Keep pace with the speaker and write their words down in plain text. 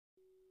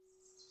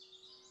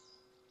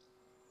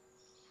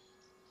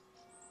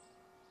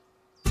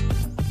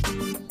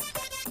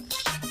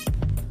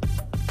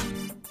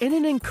In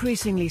an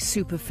increasingly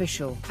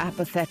superficial,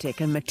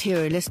 apathetic and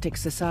materialistic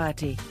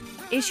society,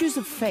 issues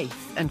of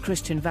faith and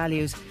Christian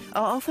values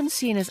are often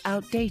seen as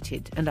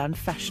outdated and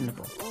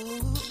unfashionable.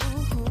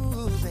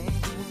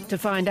 To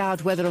find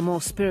out whether a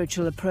more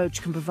spiritual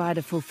approach can provide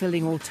a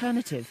fulfilling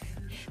alternative,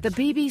 the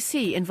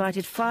BBC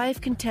invited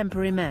 5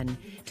 contemporary men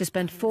to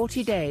spend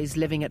 40 days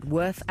living at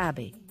Worth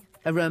Abbey,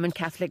 a Roman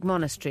Catholic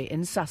monastery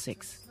in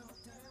Sussex.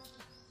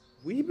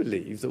 We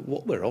believe that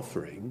what we're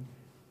offering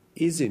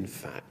is, in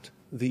fact,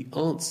 the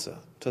answer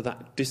to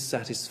that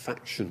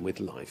dissatisfaction with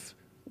life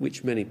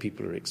which many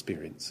people are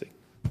experiencing.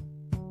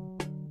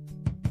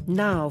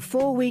 Now,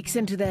 4 weeks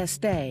into their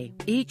stay,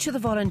 each of the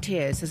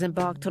volunteers has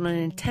embarked on an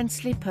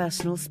intensely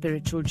personal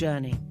spiritual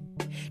journey.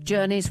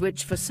 Journeys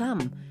which, for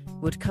some,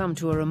 would come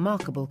to a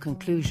remarkable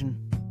conclusion.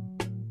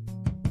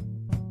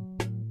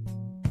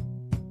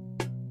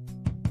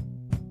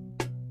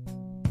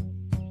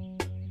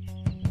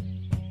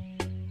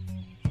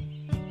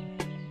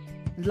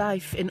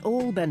 Life in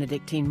all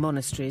Benedictine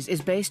monasteries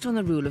is based on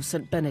the rule of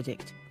St.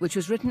 Benedict, which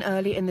was written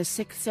early in the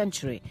 6th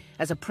century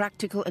as a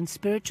practical and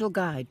spiritual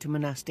guide to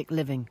monastic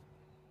living.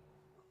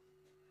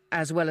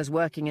 As well as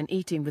working and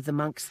eating with the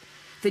monks,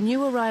 the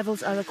new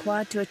arrivals are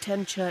required to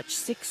attend church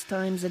 6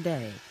 times a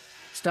day,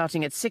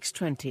 starting at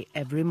 6:20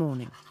 every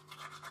morning.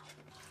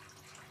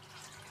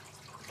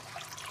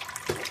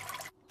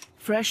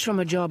 Fresh from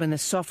a job in the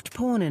soft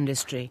porn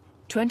industry,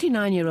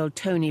 29-year-old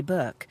Tony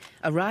Burke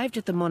arrived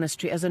at the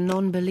monastery as a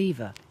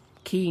non-believer,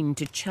 keen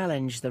to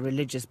challenge the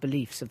religious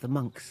beliefs of the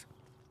monks.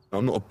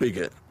 I'm not a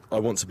bigot. I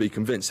want to be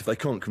convinced. If they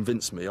can't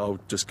convince me, I'll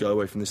just go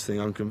away from this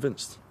thing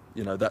unconvinced.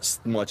 You know, that's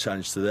my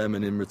challenge to them,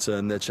 and in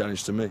return, their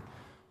challenge to me.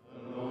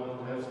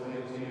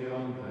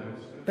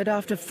 But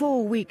after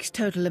 4 weeks'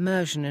 total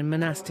immersion in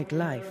monastic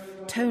life,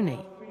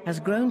 Tony has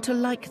grown to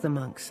like the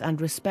monks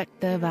and respect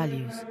their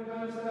values.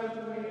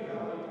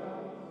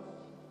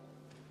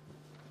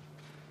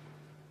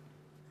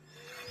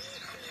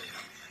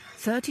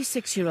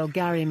 "36-year-old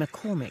Gary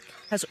McCormick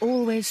has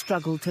always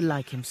struggled to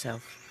like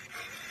himself.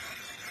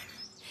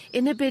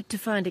 In a bid to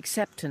find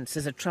acceptance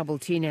as a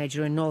troubled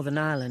teenager in Northern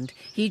Ireland,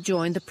 he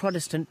joined the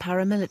Protestant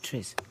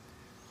paramilitaries.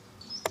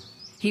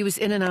 He was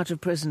in and out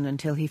of prison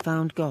until he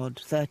found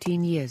God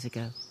 13 years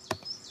ago.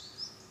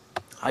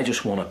 I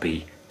just want to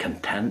be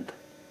content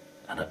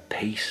and at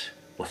peace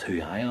with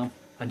who I am.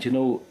 And you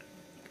know,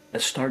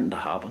 it's starting to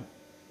happen.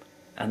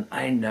 And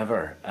I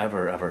never,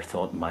 ever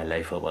thought in my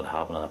life it would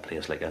happen in a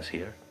place like this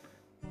here.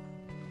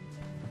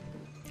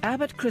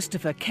 Abbot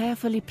Christopher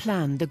carefully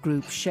planned the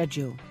group's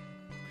schedule.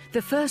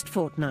 The first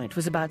fortnight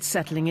was about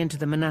settling into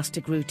the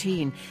monastic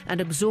routine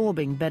and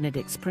absorbing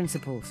Benedict's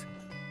principles.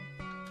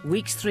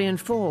 Weeks 3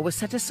 and 4 were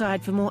set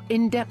aside for more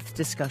in-depth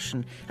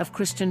discussion of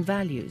Christian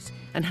values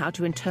and how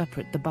to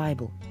interpret the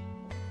Bible.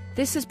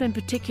 This has been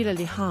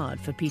particularly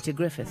hard for Peter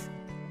Griffith.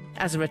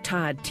 As a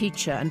retired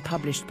teacher and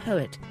published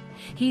poet,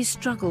 he's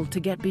struggled to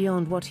get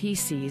beyond what he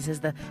sees as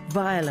the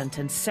violent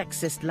and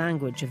sexist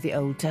language of the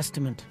Old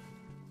Testament.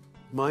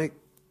 My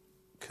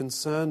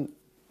concern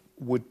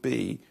would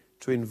be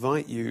to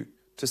invite you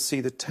to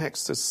see the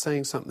text as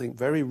saying something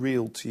very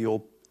real to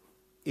your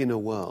inner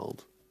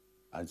world.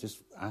 I'm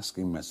just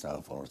asking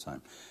myself all the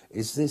time,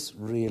 is this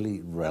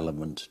really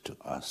relevant to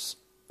us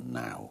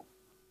now?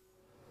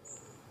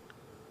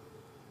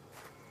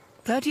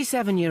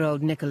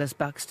 37-year-old Nicholas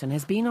Buxton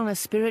has been on a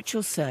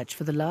spiritual search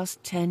for the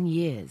last 10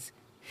 years.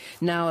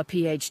 Now a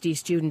PhD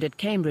student at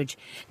Cambridge,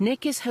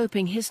 Nick is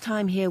hoping his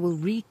time here will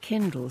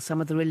rekindle some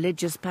of the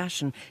religious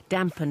passion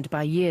dampened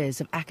by years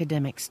of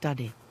academic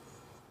study.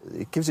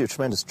 It gives you a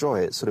tremendous joy.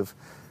 It's sort of,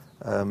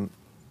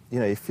 you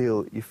know, you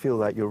feel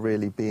like you're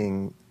really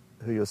being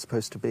who you're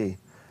supposed to be,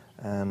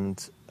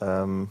 and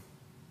I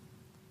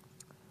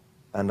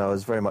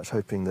was very much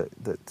hoping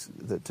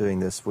that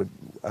doing this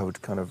I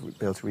would kind of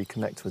be able to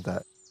reconnect with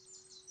that.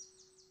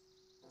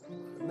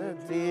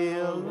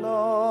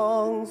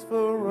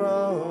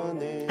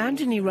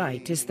 Anthony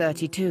Wright is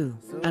 32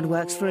 and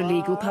works for a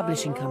legal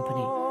publishing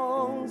company.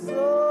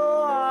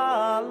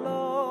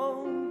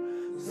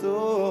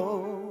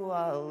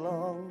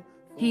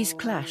 He's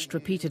clashed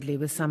repeatedly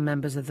with some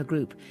members of the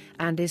group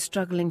and is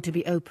struggling to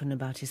be open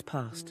about his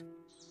past.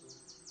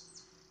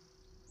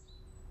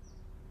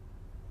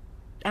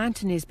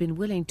 Anthony's been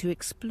willing to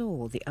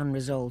explore the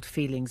unresolved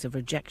feelings of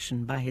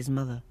rejection by his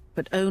mother,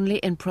 but only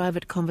in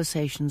private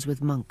conversations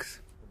with monks.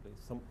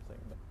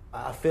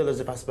 I feel as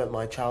if I spent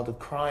my childhood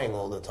crying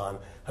all the time.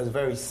 I was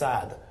very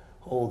sad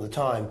all the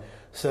time.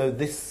 So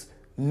this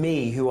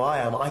me, who I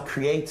am, I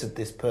created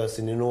this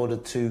person in order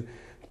to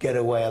get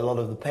away a lot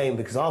of the pain,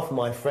 because half of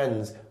my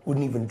friends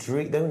wouldn't even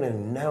dream, they wouldn't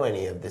even know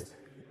any of this.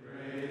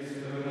 Praise to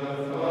the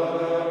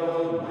Father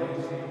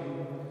Almighty,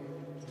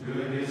 to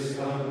His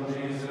Son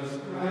Jesus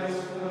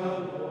Christ the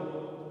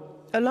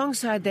Lord.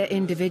 Alongside their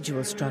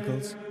individual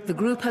struggles, the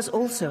group has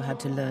also had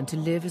to learn to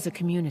live as a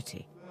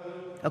community.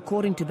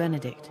 According to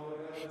Benedict,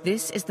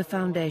 this is the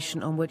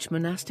foundation on which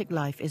monastic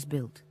life is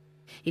built.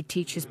 It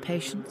teaches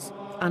patience,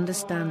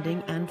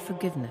 understanding and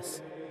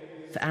forgiveness.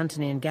 For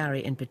Anthony and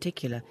Gary in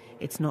particular,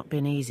 it's not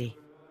been easy.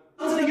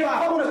 Anthony, you're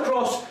coming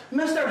across,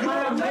 Mr.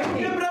 High.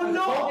 No, but I'm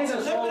not.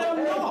 No, but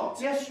I'm not.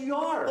 Yes, you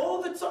are.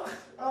 All the time.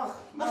 Oh,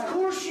 Of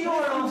course you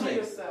are, Anthony.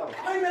 yourself.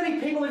 How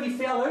many people have you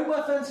fell out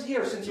with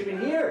here since you've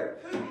been here?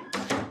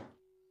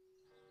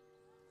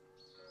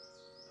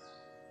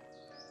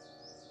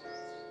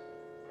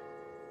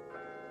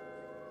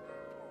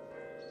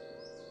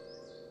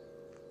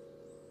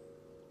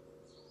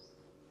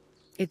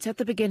 It's at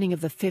the beginning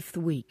of the 5th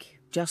week,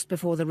 just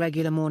before the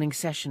regular morning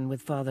session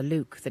with Father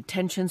Luke, that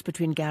tensions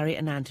between Gary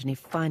and Anthony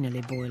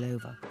finally boil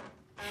over.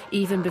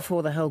 Even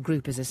before the whole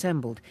group is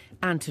assembled,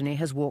 Anthony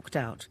has walked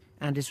out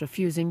and is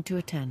refusing to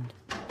attend.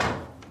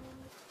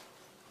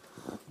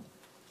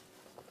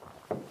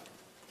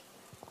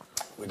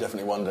 We're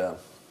definitely one down.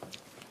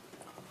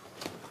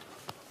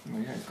 Well,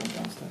 yeah, he's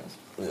gone downstairs.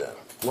 Yeah.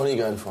 Why don't you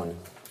go and find him?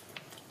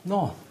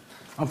 No,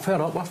 I'm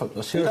fed up with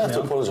it. You don't have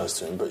to apologise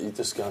to him, but you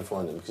just go and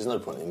find him, because there's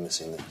no point in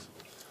missing this.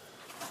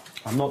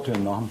 I'm not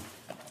doing nothing.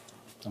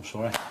 I'm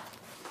sorry.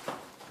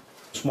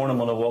 This morning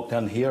when I walked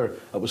in here,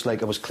 it was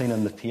like I was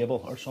cleaning the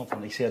table or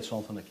something. He said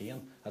something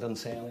again. I didn't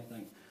say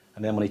anything.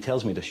 And then when he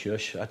tells me to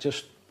shush,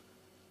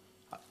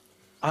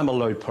 I'm a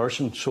loud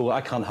person, so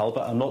I can't help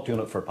it. I'm not doing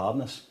it for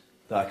badness.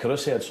 I could have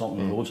said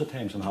something loads of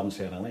times and haven't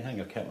said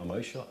anything. I kept my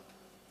mouth shut.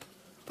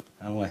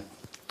 Anyway.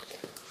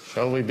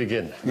 Shall we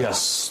begin?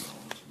 Yes.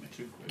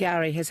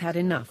 Gary has had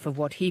enough of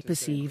what he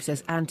perceives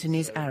as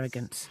Anthony's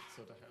arrogance.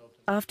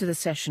 After the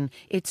session,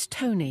 it's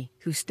Tony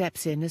who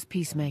steps in as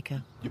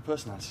peacemaker. Your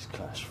personalities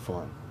clash,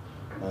 fine.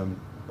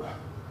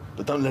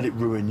 But don't let it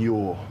ruin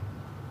your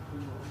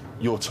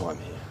time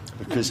here.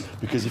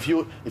 Because if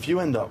you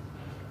end up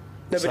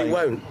No,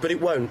 saying, but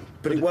it won't,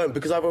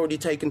 because I've already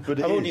taken... But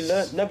it I've already is.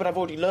 learned. No, but I've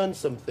already learned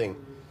something.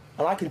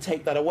 And I can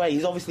take that away.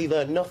 He's obviously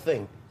learned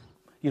nothing.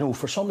 You know,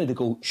 for somebody to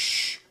go,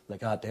 shh,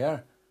 like that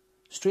there,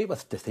 straight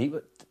with defeat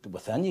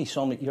within you,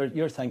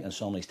 you're thinking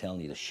somebody's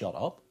telling you to shut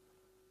up.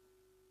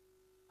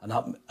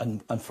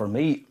 And for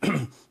me,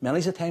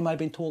 many's the time I've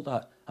been told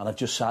that, and I've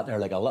just sat there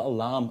like a little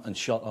lamb and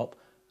shut up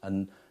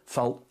and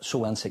felt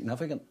so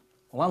insignificant.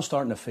 Well, I'm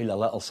starting to feel a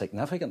little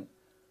significant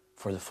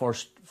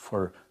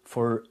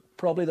for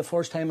probably the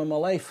first time in my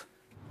life.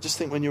 Just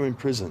think when you're in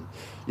prison,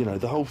 you know,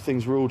 the whole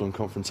thing's ruled on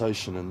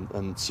confrontation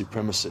and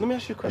supremacy. Let me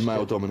ask you a question. And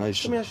male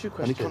domination. Let me ask you a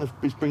question. And he kind of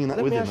is bringing that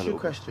with him a little.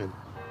 Let me ask you a question.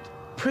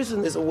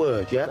 Prison is a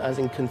word, yeah, as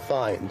in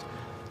confined.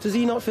 Does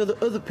he not feel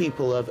that other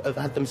people have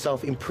had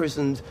themselves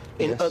imprisoned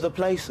in other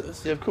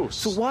places? Yeah, of course.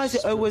 So why does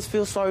it always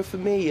feel sorry for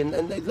me?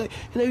 And like,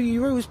 you know,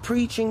 you're always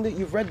preaching that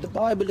you've read the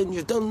Bible and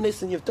you've done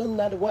this and you've done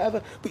that or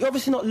whatever, but you're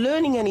obviously not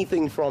learning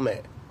anything from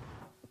it.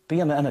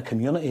 Being in a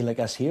community like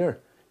this here,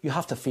 you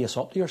have to face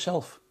up to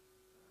yourself.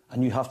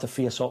 And you have to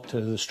face up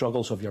to the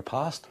struggles of your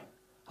past.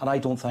 And I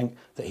don't think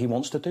that he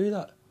wants to do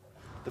that.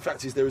 The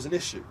fact is there is an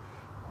issue.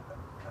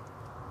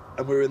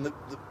 And we're in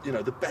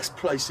the best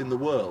place in the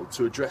world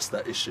to address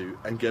that issue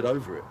and get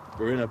over it.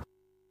 We're in a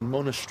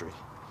monastery,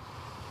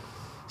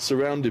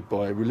 surrounded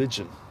by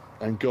religion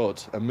and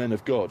God and men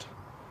of God,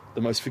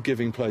 the most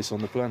forgiving place on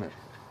the planet.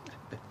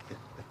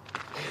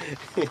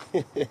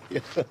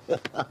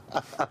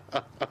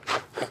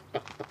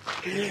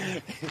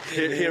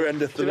 Here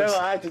endeth the You know list.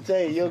 what, I have to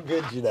tell you, you're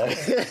good, you know. I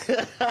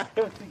have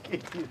to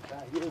give you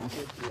that, you're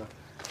good, you know.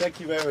 Thank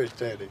you very much,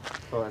 Tony.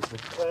 All right, sir.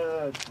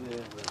 Oh, dear,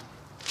 man.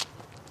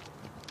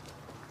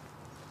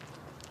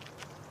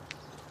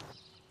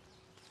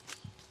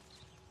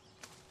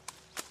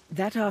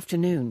 That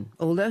afternoon,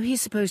 although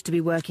he's supposed to be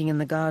working in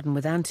the garden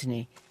with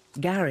Anthony,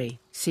 Gary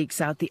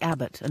seeks out the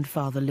abbot and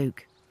Father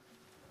Luke.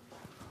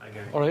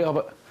 All right,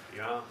 Abbot.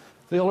 Yeah.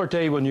 The other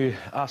day when you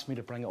asked me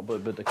to bring up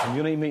about the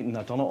community meeting,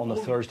 I'd done it on the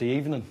Thursday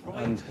evening,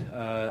 and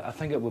I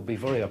think it would be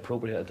very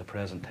appropriate at the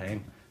present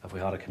time if we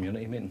had a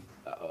community meeting.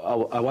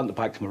 I went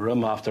back to my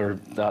room after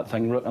that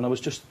thing, and I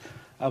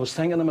was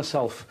thinking to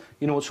myself,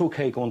 you know, it's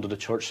okay going to the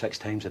church 6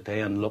 times a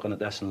day and looking at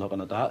this and looking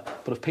at that,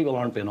 but if people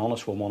aren't being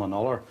honest with one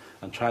another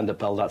and trying to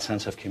build that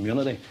sense of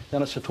community,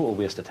 then it's a total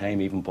waste of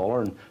time even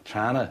bothering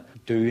trying to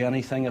do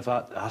anything of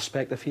that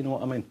aspect, if you know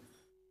what I mean.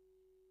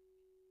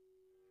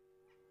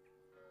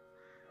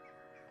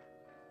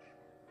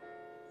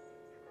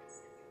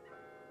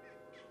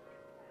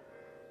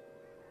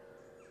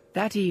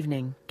 That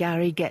evening,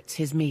 Gary gets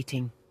his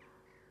meeting.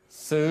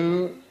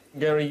 So,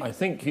 Gary, I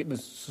think it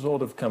was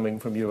sort of coming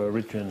from you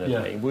originally.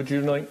 Yeah. Would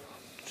you like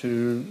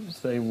to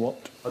say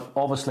what? But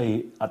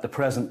obviously, at the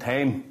present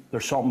time,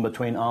 there's something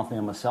between Anthony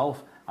and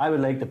myself. I would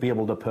like to be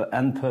able to put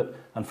input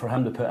and for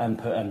him to put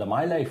input into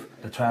my life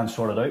to try and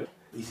sort it out.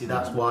 You see,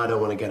 that's why I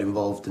don't want to get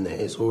involved in it.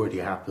 It's already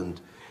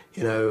happened.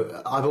 You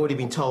know, I've already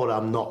been told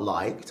I'm not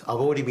liked.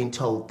 I've already been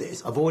told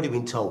this. I've already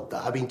been told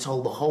that. I've been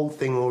told the whole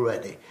thing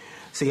already.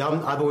 See,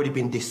 I've already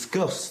been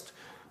discussed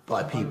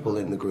by people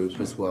in the group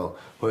as well,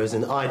 whereas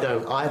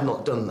I have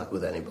not done that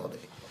with anybody,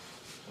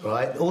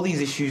 right? All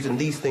these issues and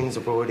these things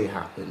have already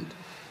happened,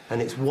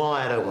 and it's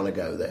why I don't want to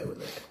go there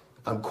with it.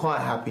 I'm quite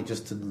happy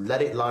just to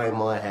let it lie in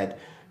my head,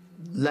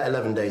 let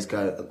 11 days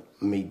go,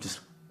 and me just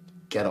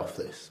get off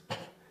this,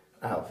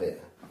 out of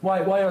it. Why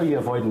are you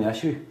avoiding the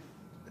issue?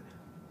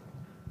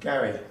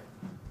 Gary,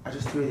 I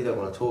just really don't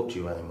want to talk to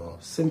you anymore.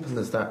 Simple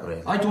as that,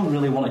 really. I don't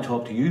really want to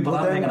talk to you, but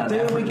I'm making an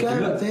effort to do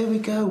it. There we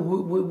go.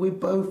 We're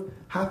both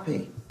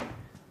happy.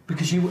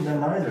 Because you... No,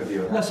 neither of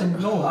you are happy. Listen,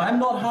 no, I'm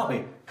not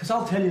happy. Because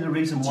I'll tell you the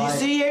reason why... Do you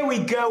see, here we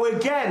go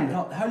again?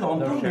 No, how long?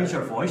 Don't raise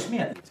your voice,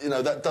 mate. You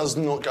know, that does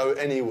not go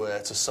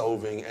anywhere to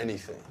solving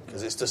anything,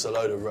 because it's just a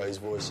load of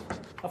raised voices.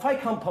 If I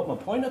can't put my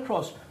point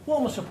across, what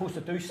am I supposed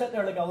to do? Sit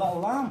there like a little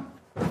lamb?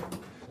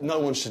 No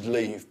one should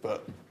leave,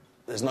 but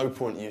there's no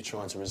point in you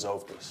trying to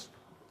resolve this,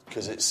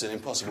 because it's an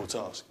impossible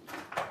task.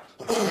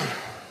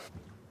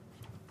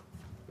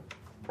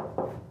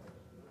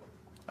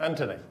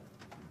 Anthony,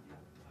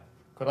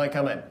 could I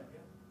come in?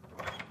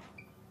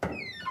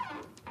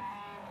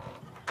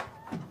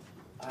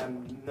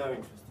 I'm no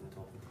interest in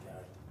talking to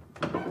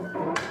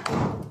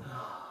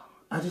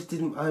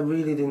Gary. I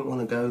really didn't want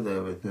to go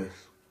there with this.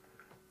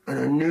 And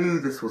I knew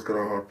this was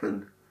going to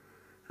happen.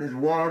 And it's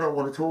why I don't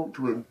want to talk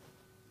to him.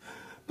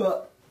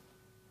 But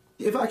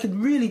if I could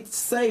really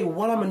say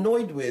what I'm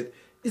annoyed with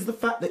is the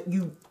fact that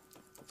you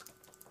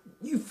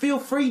feel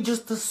free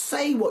just to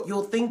say what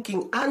you're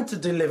thinking and to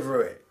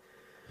deliver it.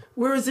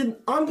 Whereas I'm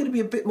going to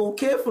be a bit more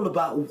careful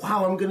about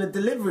how I'm going to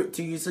deliver it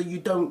to you so you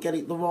don't get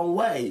it the wrong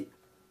way.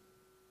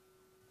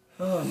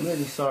 Oh, I'm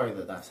really sorry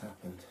that that's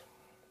happened.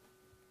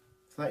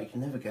 It's like you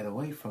can never get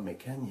away from it,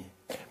 can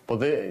you?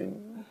 Well,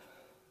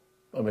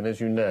 I mean,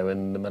 as you know,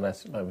 in the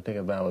monastic life, we take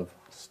a vow of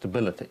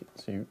stability,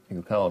 so you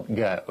can't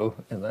go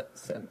in that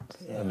sense.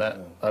 Yeah, and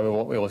that, I mean,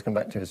 what we always come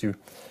back to is the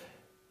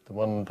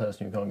one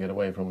person you can't get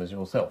away from is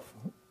yourself.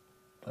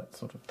 That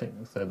sort of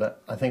thing. So that,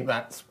 I think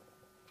that's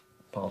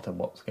part of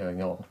what's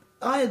going on.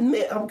 I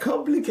admit I'm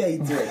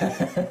complicated.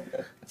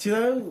 Do you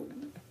know?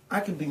 I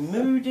could be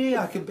moody,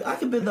 I could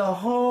be the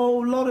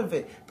whole lot of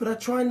it, but I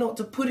try not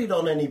to put it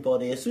on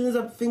anybody. As soon as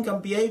I think I'm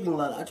behaving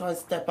like that, I try and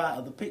step out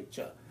of the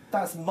picture.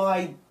 That's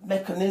my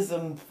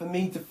mechanism for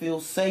me to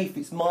feel safe.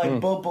 It's my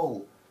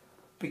bubble.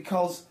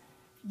 Because,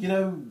 you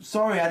know,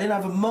 sorry, I didn't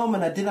have a mum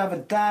and I didn't have a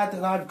dad,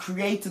 and I've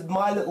created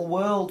my little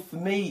world for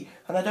me,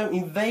 and I don't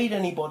invade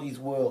anybody's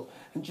world.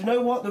 And do you know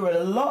what? There are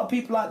a lot of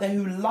people out there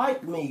who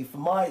like me for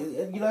my,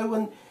 you know,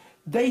 and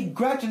they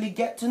gradually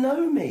get to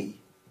know me.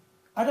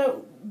 I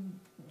don't...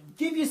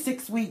 give you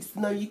 6 weeks to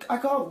know. I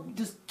can't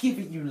just give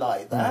it you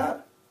like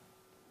that.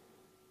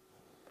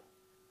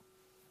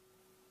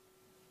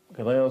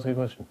 Can I ask you a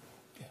question?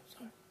 Yeah,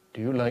 sorry.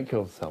 Do you like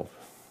yourself?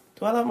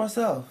 Do I like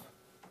myself?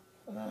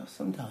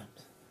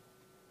 Sometimes.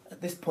 At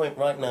this point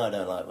right now, I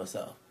don't like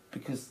myself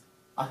because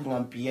I think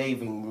I'm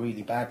behaving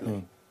really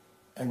badly,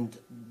 and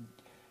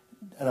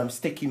I'm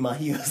sticking my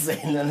heels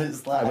in, and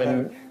it's like, I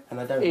don't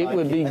like it. It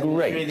would be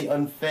great. It's really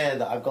unfair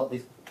that I've got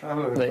this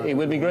camera. It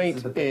would be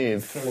great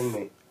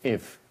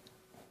if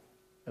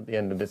at the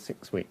end of the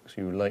 6 weeks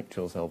you liked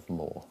yourself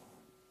more.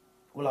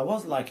 Well, I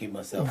was liking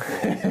myself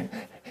more.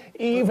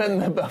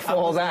 Even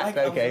before that,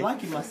 okay. I was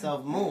liking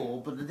myself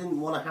more, but I didn't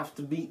want to have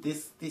to meet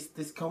this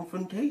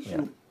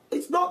confrontation. Yeah.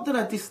 It's not that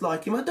I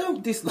dislike him. I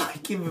don't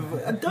dislike him.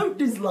 I don't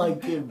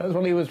dislike him. That's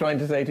what he was trying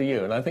to say to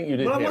you, and I think you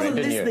did hear it, didn't you? Well, I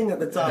wasn't listening at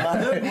the time. I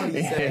heard what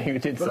he said. Yeah, you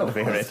did sort of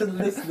hear it. I wasn't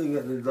listening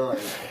at the time.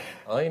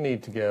 I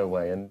need to go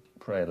away and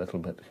pray a little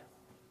bit.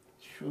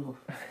 Sure.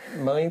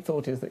 My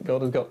thought is that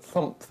God has got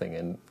something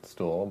in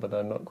store, but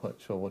I'm not quite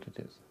sure what it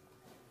is.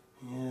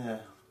 Yeah.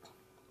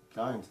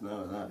 Dying to know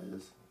what that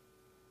is.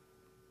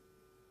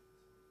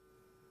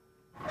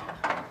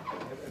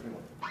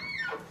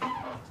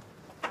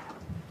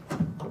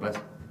 God bless.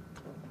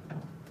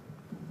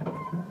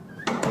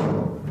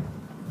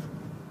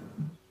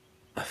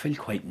 I feel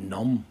quite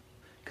numb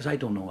because I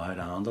don't know how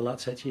to handle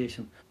that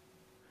situation.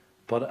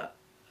 But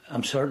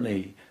I'm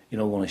certainly, you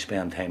know, going to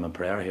spend time in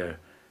prayer here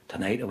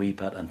tonight a wee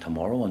bit and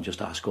tomorrow and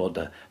just ask God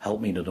to help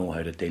me to know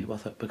how to deal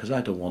with it, because I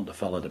don't want the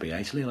fella to be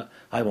isolated.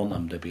 I want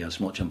him to be as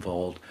much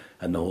involved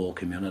in the whole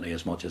community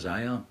as much as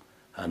I am,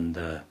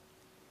 and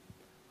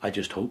I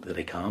just hope that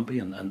he can be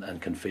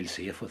and can feel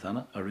safe within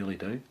it. I really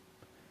do.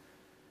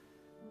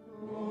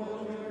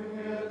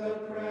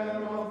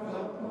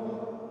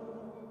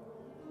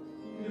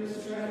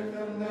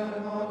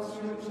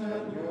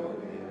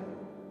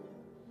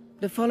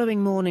 The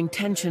following morning,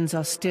 tensions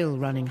are still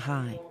running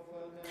high.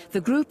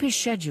 The group is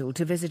scheduled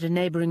to visit a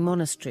neighbouring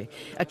monastery,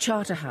 a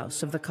charter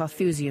house of the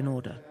Carthusian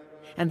order,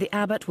 and the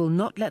abbot will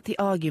not let the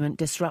argument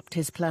disrupt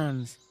his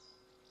plans.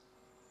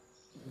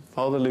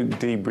 Father Luke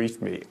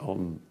debriefed me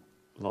on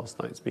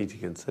last night's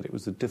meeting and said it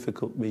was a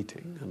difficult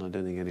meeting, and I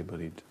don't think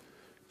anybody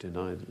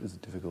denied it was a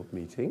difficult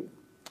meeting.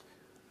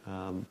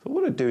 But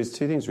what I'd do is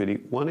two things, really.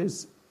 One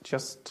is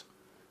just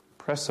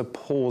press a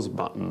pause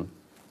button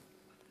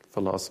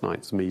for last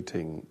night's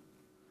meeting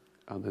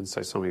and then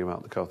say something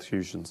about the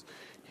Carthusians.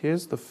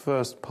 Here's the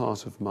first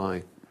part of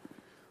my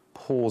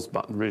pause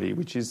button, really,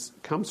 which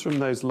comes from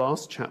those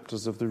last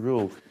chapters of the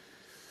rule.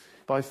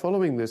 By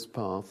following this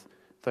path,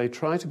 they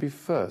try to be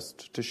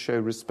first to show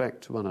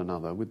respect to one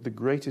another with the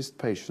greatest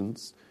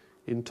patience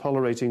in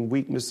tolerating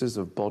weaknesses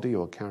of body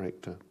or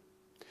character.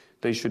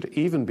 They should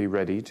even be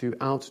ready to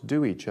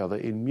outdo each other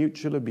in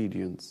mutual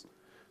obedience,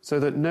 so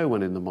that no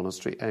one in the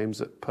monastery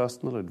aims at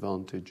personal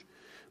advantage,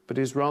 but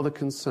is rather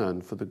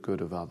concerned for the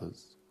good of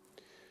others.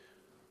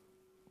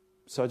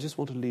 So I just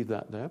want to leave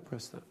that there,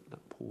 press that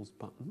pause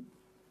button,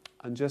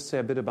 and just say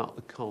a bit about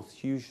the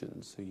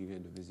Carthusians who you're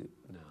going to visit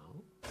now.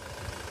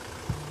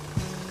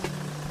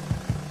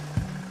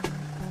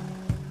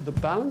 The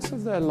balance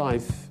of their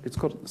life, it's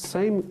got the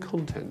same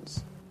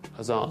contents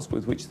as ours,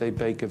 with which they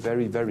bake a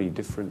very, very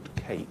different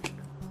cake.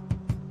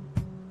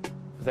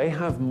 They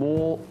have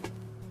more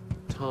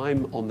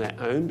time on their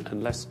own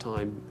and less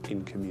time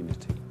in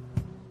community.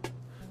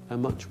 They're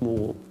much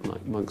more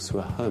like monks who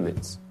are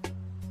hermits.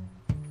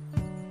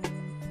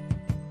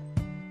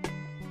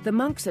 The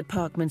monks at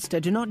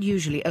Parkminster do not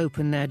usually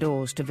open their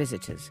doors to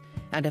visitors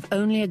and have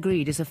only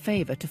agreed as a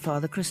favour to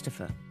Father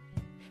Christopher.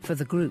 For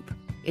the group,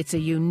 it's a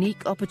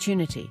unique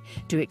opportunity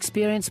to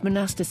experience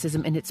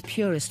monasticism in its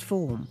purest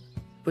form,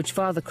 which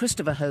Father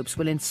Christopher hopes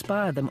will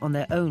inspire them on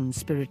their own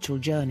spiritual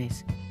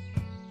journeys.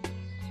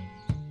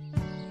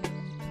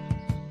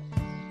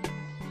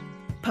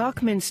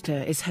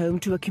 Parkminster is home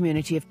to a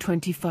community of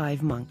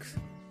 25 monks.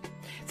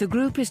 The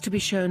group is to be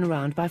shown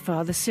around by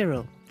Father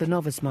Cyril, the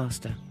novice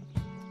master.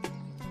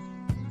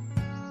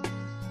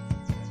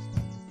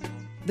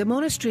 The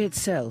monastery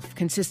itself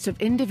consists of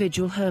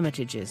individual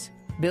hermitages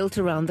built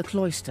around the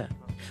cloister,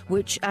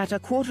 which at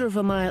 1/4 of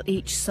a mile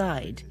each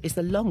side is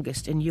the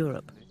longest in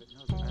Europe.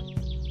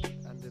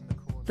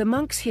 The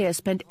monks here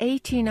spend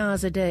 18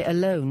 hours a day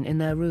alone in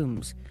their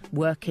rooms,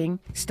 working,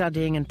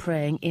 studying and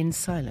praying in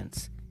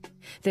silence.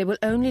 They will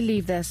only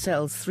leave their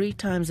cells 3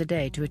 times a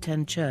day to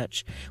attend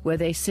church, where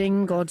they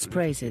sing God's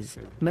praises,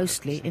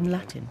 mostly in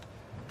Latin.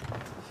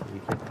 So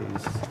you get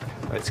these,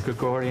 it's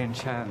Gregorian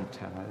chant.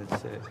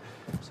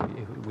 So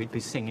we'd be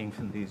singing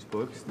from these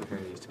books, the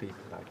various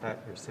people like that.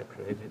 You're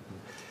separated. And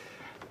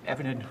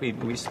evidently,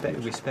 we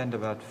spend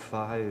about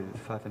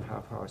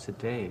 5.5 hours a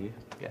day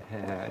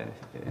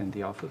in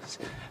the office.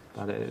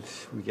 But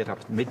we get up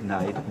at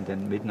midnight, and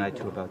then midnight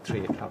to about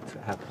 3 o'clock,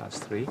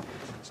 3:30.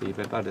 So you've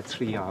about a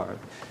 3-hour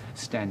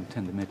stint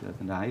in the middle of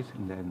the night,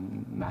 and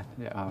then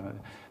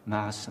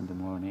mass in the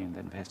morning, and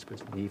then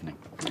vespers in the evening.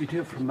 You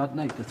do it from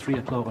midnight to 3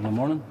 o'clock in the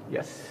morning?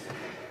 Yes.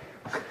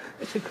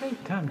 It's a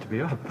great time to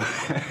be up.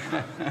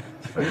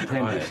 It's a great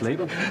time to sleep.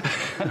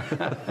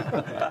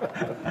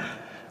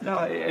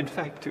 No, in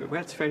fact,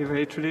 well, it's very,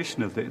 very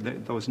traditional.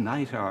 Those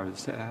night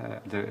hours,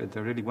 they're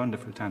really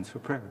wonderful times for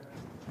prayer.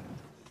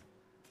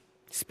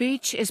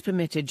 Speech is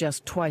permitted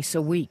just twice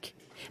a week,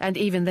 and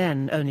even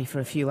then only for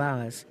a few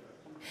hours.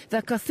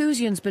 The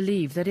Carthusians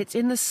believe that it's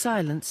in the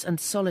silence and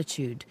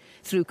solitude,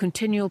 through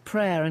continual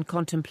prayer and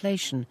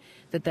contemplation,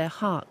 that their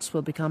hearts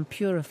will become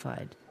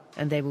purified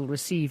and they will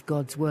receive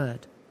God's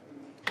word.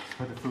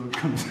 Where the food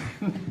comes.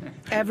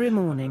 Every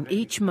morning,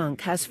 each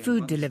monk has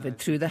food delivered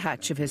through the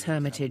hatch of his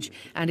hermitage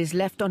and is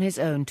left on his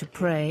own to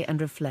pray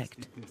and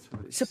reflect.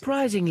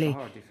 Surprisingly,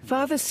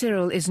 Father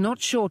Cyril is not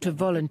short of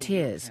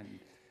volunteers,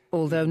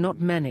 although not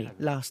many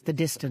last the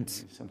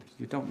distance.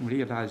 You don't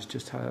realise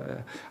just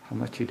how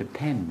much you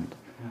depend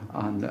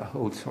on the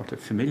whole sort of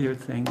familiar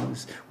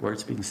things,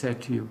 words being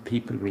said to you,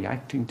 people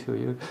reacting to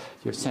you,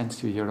 your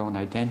sense of your own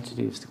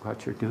identity as to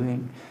what you're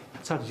doing.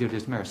 Solitude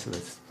is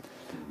merciless.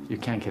 You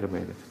can't get away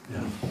with it.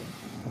 Yeah.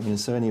 I mean,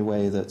 is there any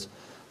way that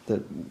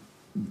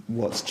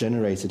what's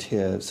generated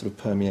here sort of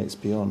permeates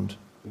beyond?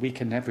 We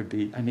can never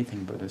be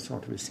anything but a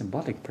sort of a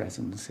symbolic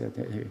presence.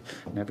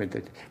 Never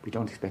that we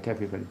don't expect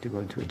everybody to go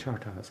into a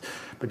church house,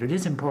 but it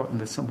is important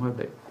that somewhere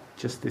that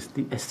just this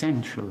the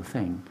essential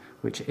thing,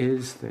 which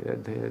is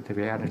the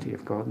reality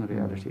of God and the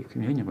reality of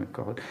communion with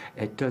God,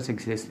 it does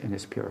exist in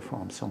its pure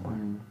form somewhere.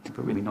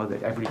 But we know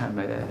that every time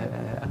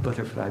a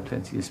butterfly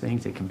plants its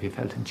wings, it can be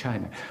felt in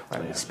China.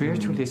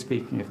 Spiritually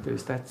speaking, if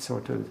there's that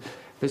sort of,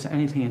 if there's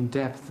anything in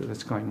depth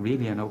that's going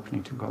really an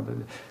opening to God,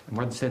 in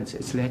one sense,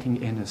 it's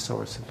letting in a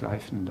source of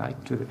life and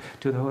light to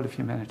the whole of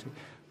humanity.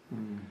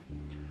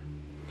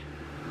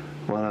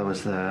 While I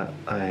was there,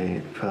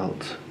 I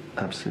felt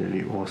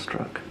absolutely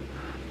awestruck,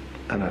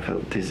 and I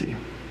felt dizzy.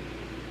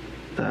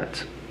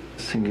 That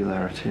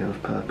singularity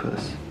of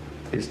purpose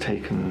is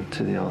taken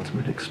to the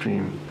ultimate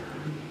extreme.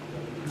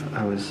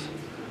 I was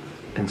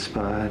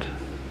inspired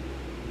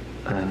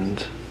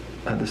and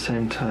at the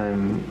same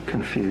time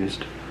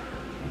confused,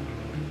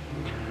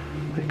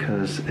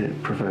 because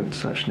it provoked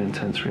such an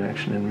intense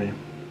reaction in me.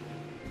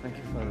 Thank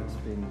you, Father. It's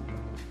been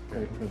a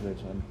great privilege.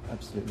 I'm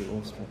absolutely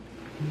awestruck.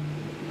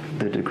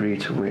 The degree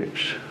to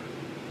which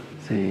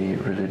the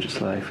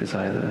religious life is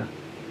either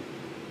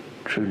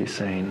truly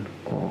sane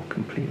or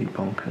completely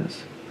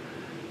bonkers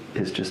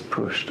is just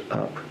pushed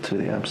up to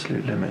the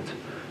absolute limit.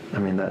 I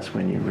mean, that's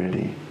when you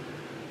really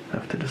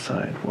have to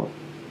decide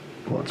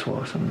what's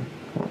what and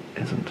what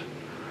isn't.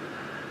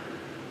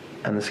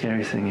 And the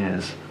scary thing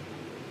is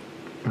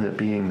that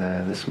being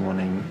there this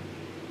morning,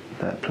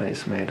 that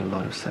place made a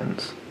lot of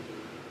sense.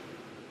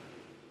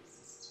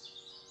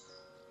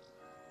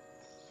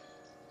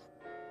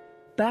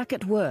 Back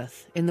at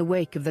Worth, in the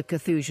wake of the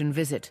Carthusian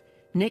visit,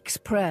 Nick's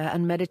prayer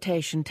and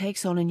meditation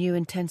takes on a new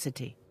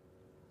intensity.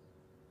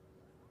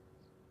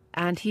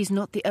 And he's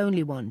not the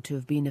only one to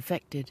have been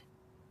affected.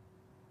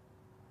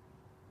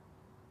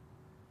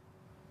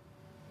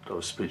 I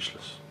was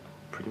speechless,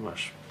 pretty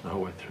much the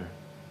whole way through.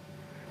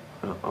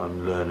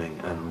 I'm learning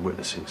and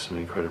witnessing some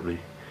incredibly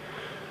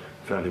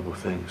valuable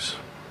things.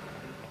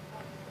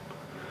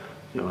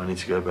 You know, I need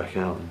to go back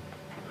out and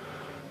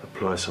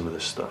apply some of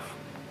this stuff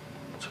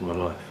to my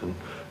life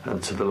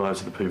and to the lives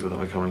of the people that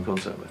I come in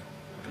contact with.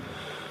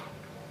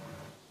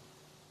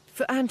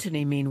 For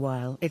Anthony,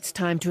 meanwhile, it's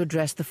time to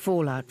address the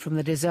fallout from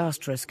the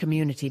disastrous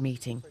community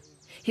meeting.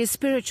 His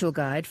spiritual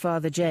guide,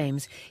 Father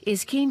James,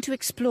 is keen to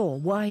explore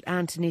why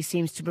Anthony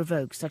seems to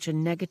provoke such a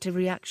negative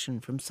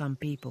reaction from some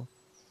people.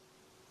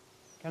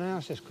 Can I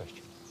ask this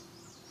question?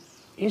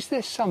 Is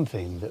there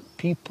something that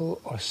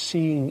people are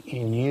seeing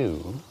in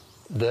you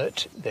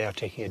that they are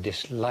taking a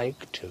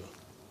dislike to,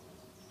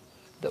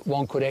 that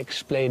one could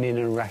explain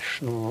in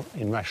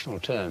rational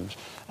terms,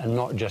 and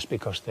not just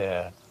because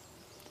they're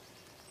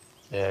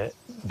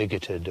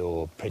bigoted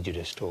or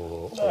prejudiced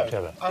or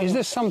whatever? Is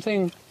there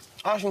something...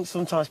 I think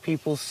sometimes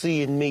people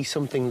see in me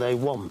something they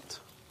want,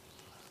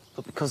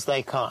 but because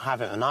they can't have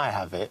it and I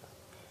have it,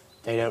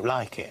 they don't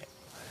like it.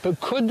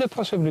 But could there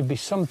possibly be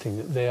something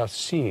that they are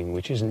seeing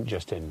which isn't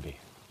just envy?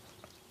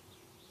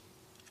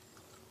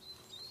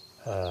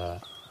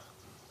 Don't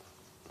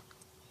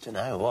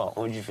know, what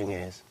do you think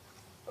it is?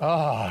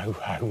 Oh,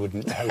 I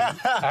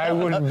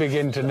wouldn't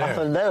begin to know. I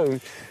don't know.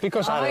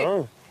 Because I don't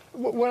know.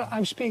 Well,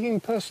 I'm speaking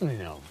personally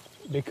now,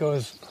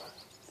 because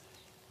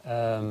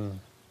I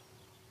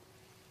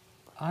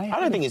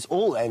don't think it's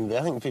all envy.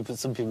 I think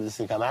some people just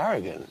think I'm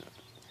arrogant.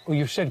 Well,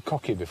 you've said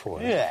cocky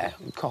before. Yeah,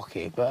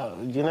 cocky. But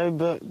you know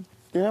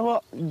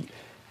what?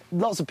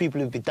 Lots of people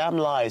would be damn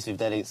liars if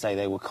they didn't say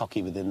they were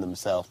cocky within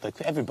themselves.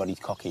 But everybody's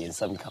cocky in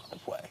some kind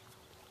of way.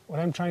 What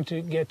I'm trying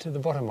to get to the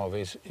bottom of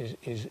is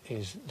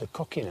the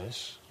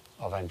cockiness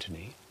of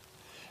Anthony,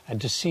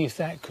 and to see if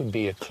that could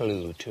be a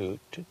clue to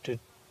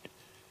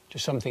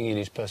something in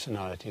his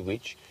personality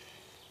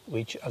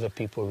which other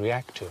people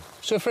react to.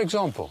 So, for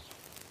example,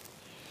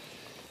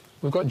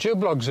 we've got Joe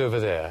Bloggs over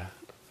there,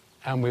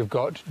 and we've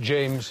got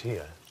James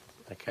here.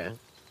 Okay.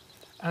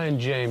 And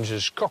James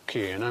is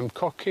cocky, and I'm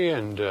cocky,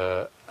 and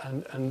Joe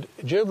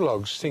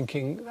Bloggs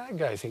thinking, that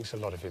guy thinks a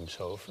lot of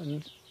himself,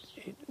 and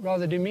it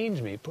rather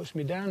demeans me, puts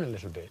me down a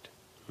little bit.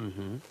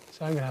 Mm-hmm.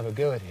 So I'm going to have a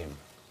go at him.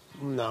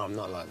 No, I'm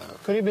not like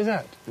that. Could it be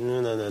that? No,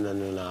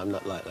 I'm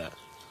not like that.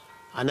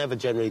 I never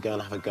generally go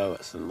and have a go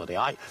at somebody.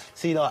 I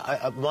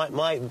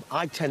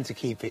tend to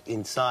keep it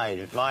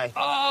inside.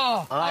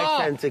 I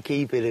tend to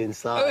keep it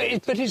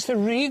inside. But it's the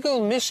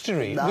regal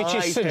mystery which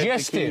is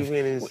suggestive.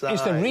 It's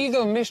the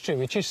regal mystery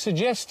which is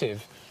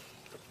suggestive.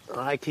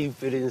 I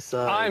keep it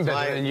inside. I'm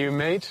better than you,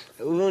 mate.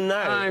 Well, no,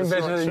 I'm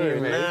better than you,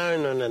 mate.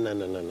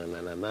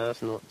 No,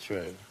 that's not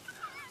true.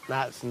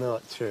 That's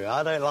not true.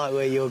 I don't like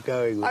where you're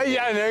going with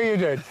I know you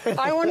don't.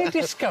 I want to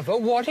discover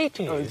what it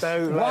is. I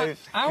don't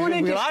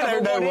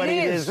know what it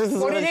is.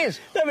 What it is.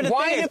 No, but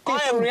why do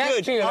people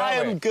react to you that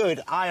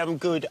way? I am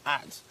good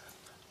at...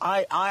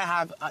 all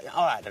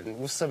right,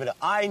 we'll sum it up.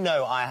 I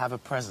know I have a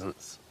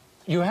presence.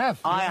 You have?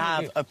 I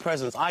have a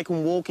presence. I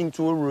can walk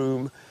into a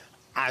room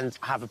and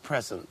have a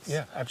presence.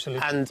 Yeah,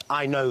 absolutely. And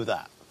I know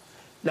that.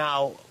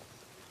 Now...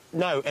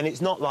 No, and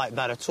it's not like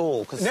that at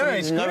all. No,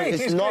 it's great.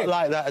 It's not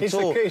like that at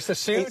all. It's the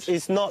suit.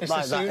 It's not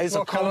like that. It's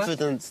a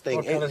confidence thing.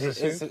 What colour is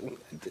the suit?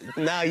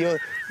 Now you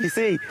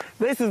see,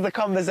 this is the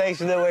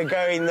conversation that we're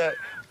going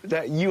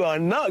that you are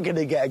not going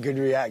to get a good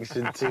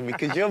reaction to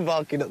because you're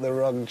barking at the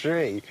wrong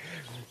tree.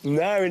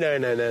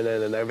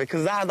 No,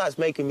 because that's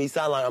making me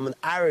sound like I'm an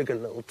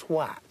arrogant little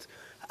twat.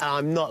 And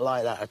I'm not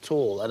like that at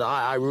all. And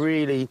I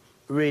really,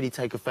 really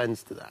take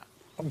offence to that.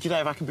 Do you know,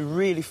 if I can be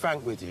really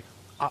frank with you,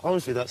 I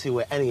honestly don't see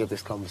where any of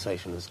this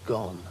conversation has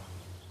gone.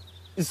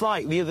 It's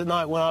like the other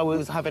night when I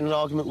was having an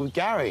argument with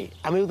Gary.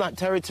 I'm in that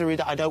territory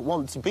that I don't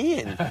want to be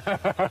in.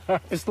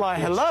 It's like,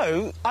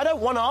 hello, I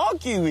don't want to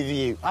argue with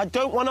you. I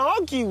don't want to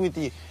argue with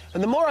you.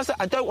 And the more I say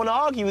I don't want to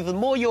argue with you, the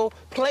more you're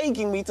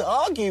plaguing me to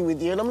argue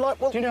with you. And I'm like,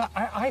 well... Do you know,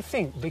 I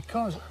think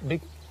because...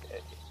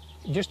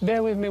 just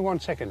bear with me 1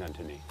 second,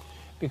 Anthony.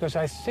 Because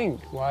I think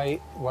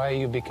why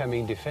you're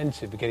becoming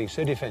defensive, getting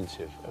so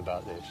defensive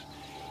about this,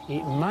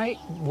 it might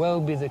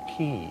well be the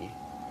key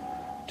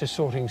to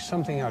sorting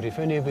something out, if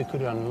only we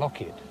could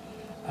unlock it.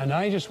 And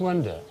I just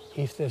wonder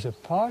if there's a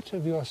part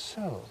of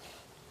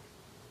yourself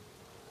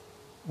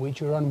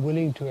which you're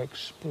unwilling to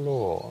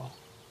explore,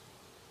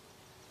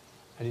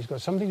 and it's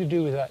got something to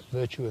do with that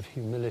virtue of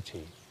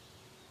humility.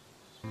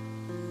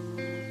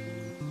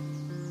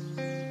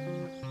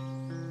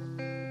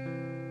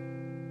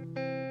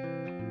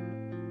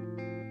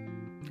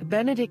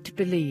 Benedict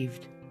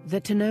believed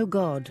that to know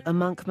God, a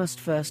monk must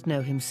first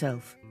know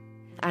himself.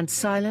 And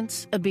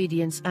silence,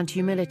 obedience and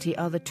humility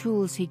are the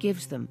tools he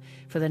gives them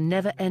for the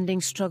never-ending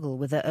struggle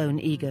with their own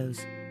egos.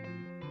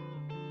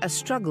 A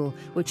struggle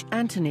which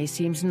Anthony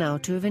seems now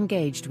to have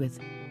engaged with.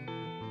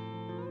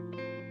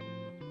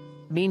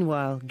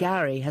 Meanwhile,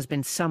 Gary has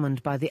been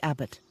summoned by the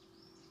abbot.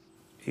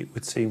 It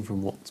would seem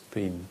from what's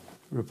been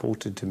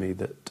reported to me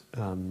that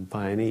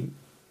by any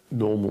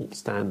normal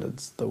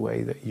standards, the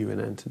way that you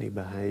and Anthony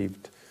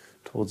behaved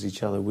towards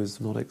each other was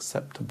not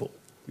acceptable.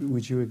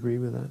 Would you agree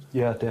with that?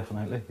 Yeah,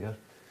 definitely, yeah.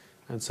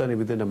 And certainly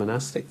within a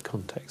monastic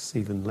context,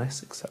 even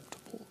less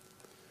acceptable.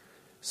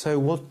 So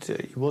what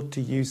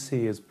do you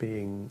see as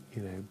being,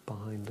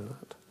 behind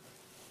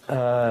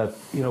that?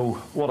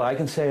 What I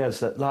can say is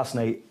that last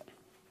night,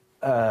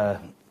 I've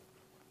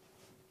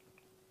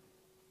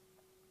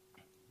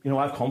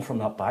come from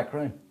that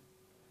background.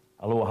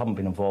 Although I haven't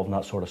been involved in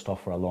that sort of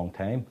stuff for a long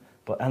time,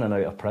 but in and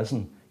out of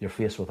prison, you're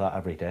faced with that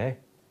every day.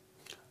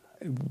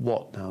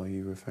 What now are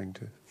you referring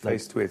to?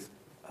 Faced with?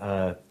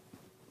 A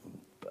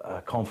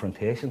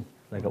confrontation,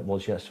 like it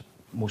was, yes.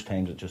 Most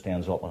times it just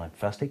ends up in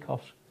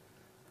fisticuffs.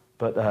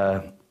 But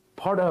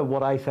part of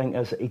what I think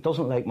is he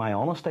doesn't like my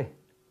honesty,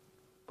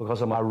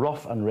 because I'm a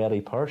rough and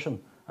ready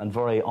person and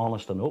very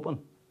honest and open.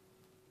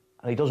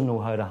 And he doesn't know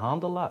how to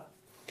handle that.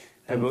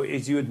 But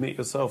as you admit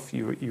yourself,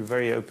 you're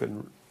very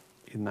open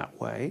in that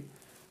way.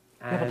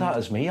 Yeah, but that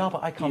is me,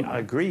 Albert. I can't... Yeah, I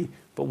agree.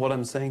 But what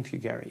I'm saying to you,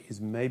 Gary,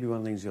 is maybe one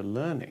of the things you're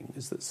learning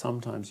is that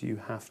sometimes you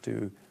have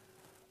to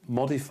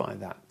modify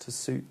that to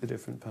suit the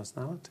different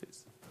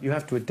personalities. You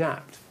have to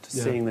adapt to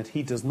seeing that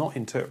he does not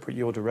interpret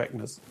your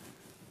directness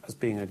as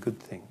being a good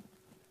thing.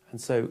 And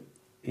so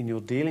in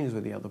your dealings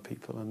with the other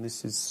people, and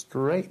this is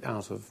straight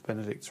out of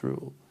Benedict's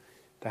rule,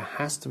 there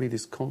has to be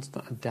this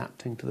constant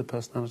adapting to the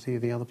personality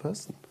of the other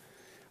person.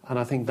 And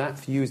I think that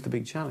for you is the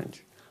big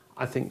challenge.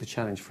 I think the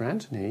challenge for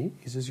Anthony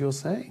is, as you're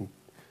saying,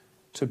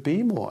 to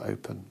be more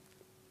open.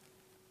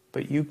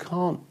 But you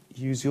can't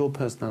use your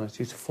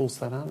personality to force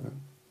that out of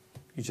him.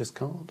 You just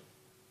can't.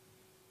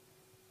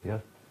 Yeah.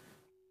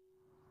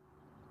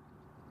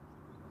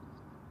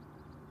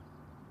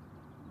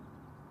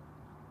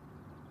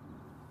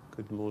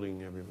 Good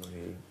morning,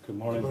 everybody. Good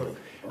morning.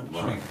 Good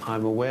morning.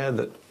 I'm aware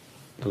that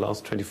the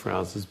last 24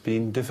 hours has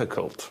been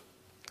difficult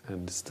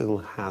and still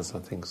has, I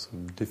think,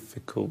 some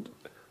difficult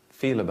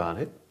feel about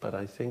it, but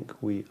I think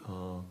we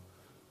are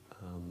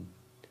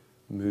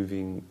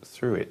moving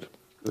through it.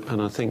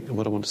 And I think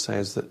what I want to say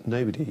is that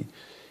nobody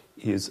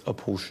is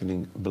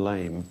apportioning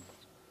blame.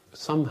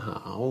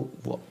 Somehow,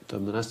 what the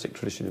monastic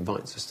tradition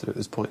invites us to do at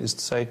this point is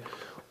to say,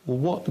 well,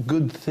 what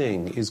good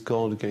thing is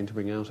God going to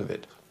bring out of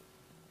it?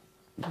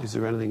 Is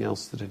there anything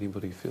else that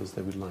anybody feels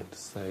they would like to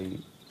say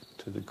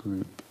to the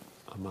group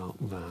about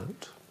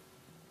that?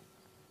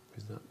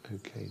 Is that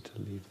okay to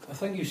leave that? I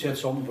think you said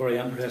something very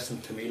interesting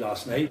to me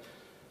last night,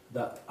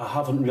 that I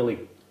haven't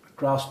really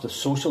grasped the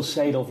social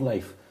side of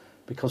life,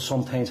 because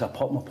sometimes I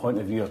put my point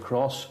of view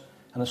across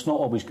and it's not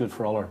always good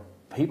for other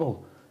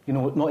people.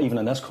 Not even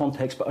in this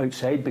context, but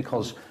outside,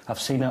 because I've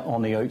seen it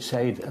on the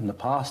outside in the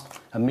past,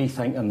 and me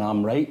thinking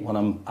I'm right when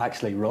I'm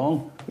actually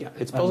wrong. Yeah,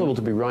 it's possible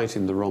to be right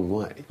in the wrong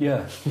way.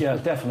 Yeah,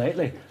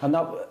 definitely. And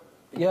that,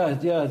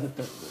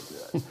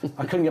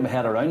 I couldn't get my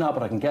head around that,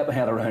 but I can get my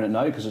head around it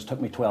now, because it's took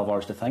me 12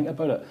 hours to think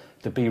about it,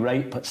 to be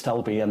right but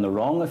still be in the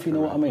wrong, if you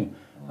know what I mean.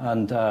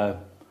 And I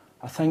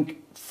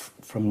think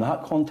from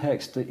that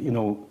context, that,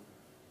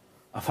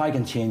 if I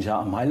can change that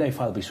in my life,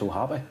 I'll be so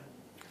happy.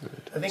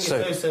 I think it's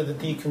also the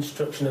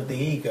deconstruction of the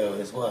ego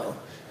as well,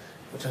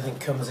 which I think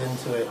comes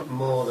into it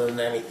more than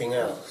anything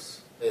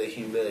else. The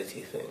humility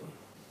thing.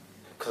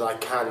 Because I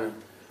can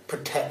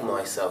protect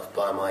myself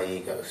by my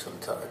ego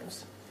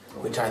sometimes,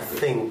 which I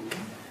think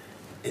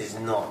is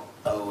not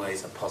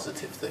always a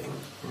positive thing.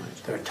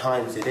 Right. There are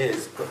times it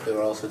is, but there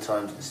are also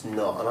times it's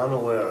not, and I'm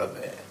aware of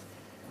it.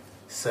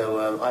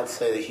 So I'd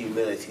say the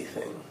humility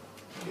thing.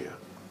 Yeah.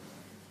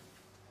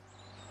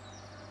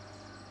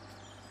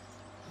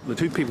 The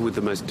two people with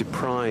the most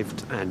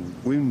deprived and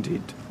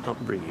wounded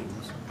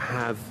upbringings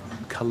have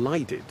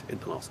collided in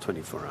the last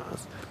 24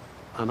 hours.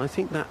 And I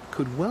think that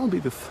could well be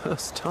the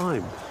first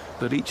time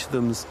that each of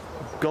them's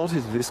got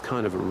into this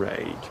kind of a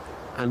rage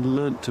and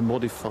learnt to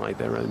modify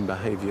their own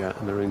behaviour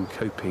and their own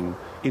coping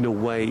in a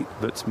way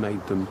that's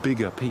made them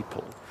bigger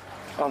people.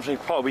 Andrew,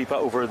 probably a bit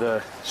over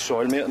the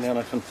soil, mate, and then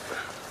I can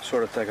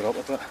sort of take it up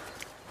a bit.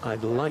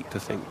 I'd like to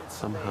think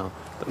somehow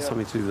that's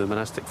something to do with the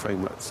monastic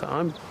framework. So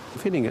I'm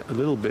feeling a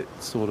little bit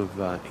sort of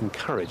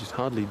encouraged,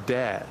 hardly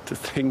dare to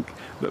think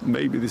that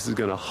maybe this is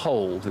going to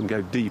hold and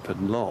go deep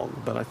and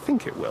long, but I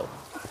think it will.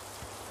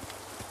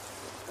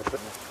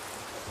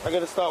 I'm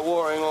going to start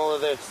watering all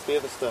of this, the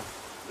other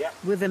stuff. Yeah.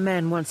 With the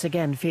men once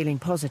again feeling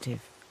positive,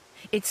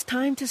 it's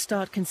time to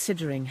start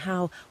considering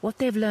how what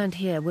they've learned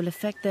here will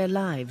affect their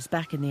lives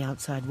back in the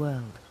outside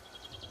world.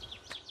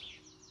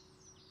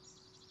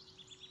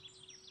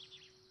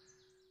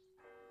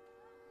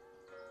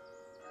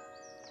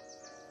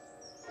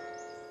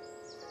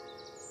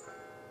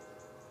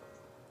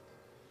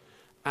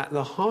 At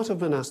the heart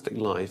of monastic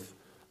life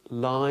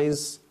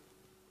lies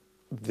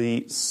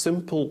the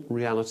simple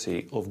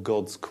reality of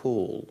God's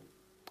call.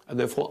 And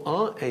therefore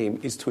our aim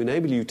is to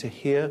enable you to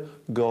hear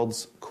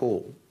God's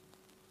call.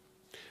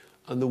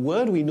 And the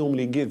word we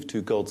normally give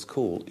to God's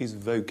call is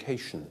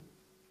vocation.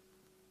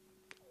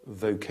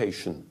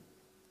 Vocation.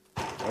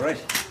 All right.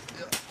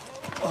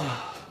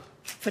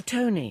 For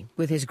Tony,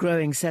 with his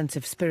growing sense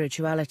of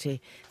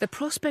spirituality, the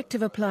prospect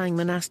of applying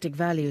monastic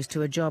values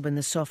to a job in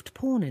the soft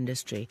porn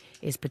industry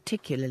is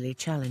particularly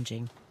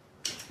challenging.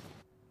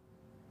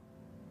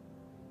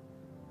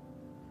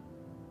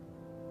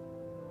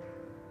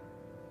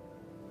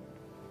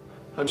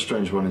 had a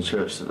strange one in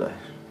church today.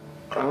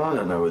 And I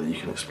don't know whether you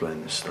can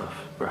explain this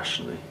stuff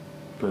rationally,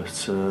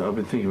 but I've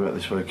been thinking about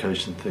this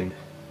vocation thing,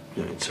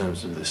 you know, in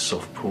terms of this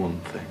soft porn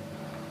thing.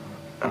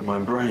 And my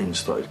brain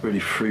started really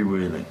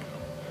freewheeling.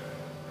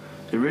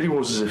 It really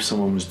was as if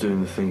someone was doing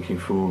the thinking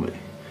for me.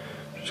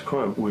 It was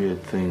quite a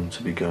weird thing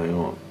to be going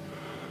on.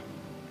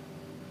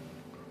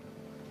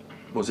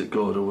 Was it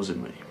God or was it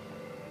me?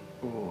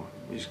 Or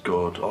is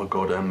God, are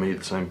God and me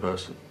the same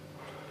person?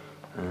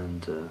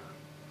 And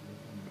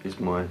is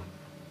my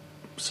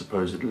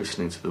supposed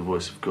listening to the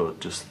voice of God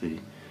just the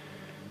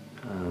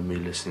me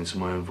listening to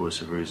my own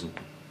voice of reason?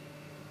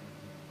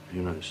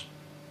 Who knows?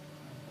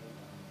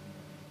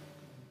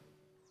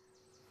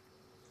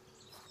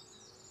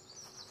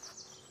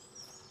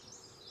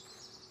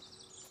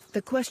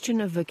 The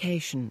question of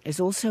vocation is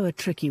also a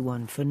tricky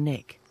one for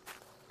Nick.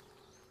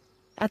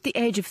 At the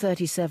age of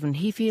 37,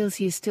 he feels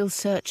he is still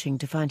searching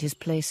to find his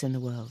place in the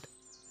world.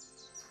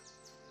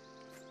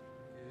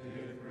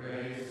 Give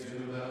praise to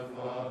the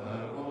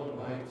Father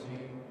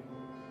Almighty,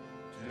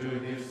 to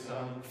His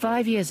Son.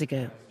 5 years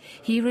ago,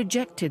 he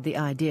rejected the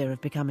idea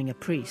of becoming a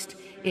priest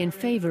in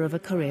favour of a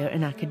career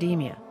in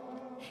academia.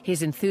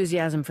 His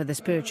enthusiasm for the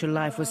spiritual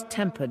life was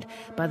tempered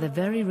by the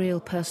very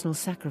real personal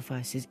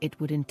sacrifices it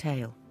would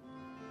entail.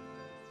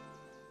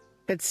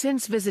 But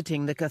since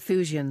visiting the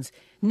Carthusians,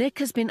 Nick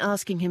has been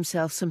asking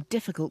himself some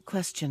difficult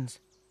questions.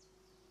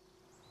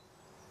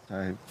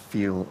 I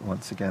feel,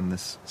 once again,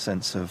 this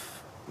sense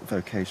of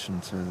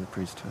vocation to the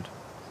priesthood.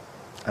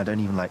 I don't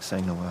even like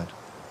saying the word.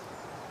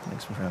 It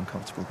makes me very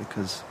uncomfortable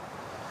because...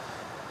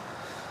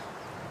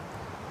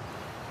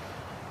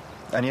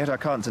 And yet I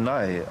can't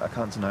deny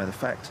the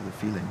fact of the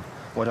feeling.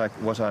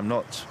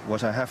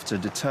 What I have to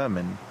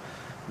determine,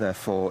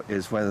 therefore,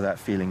 is whether that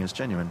feeling is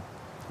genuine,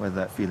 whether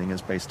that feeling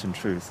is based in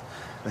truth.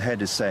 The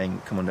head is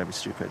saying, come on, don't be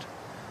stupid.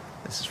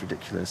 This is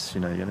ridiculous,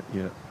 you know,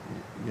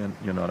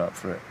 you're not up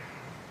for it.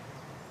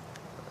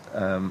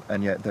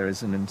 And yet there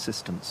is an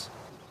insistence,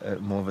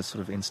 more of a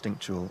sort of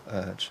instinctual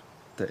urge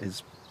that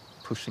is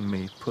pushing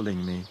me,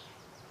 pulling me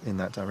in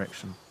that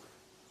direction.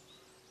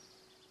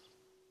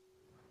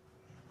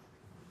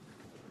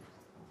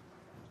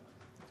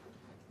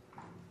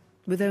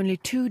 With only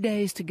 2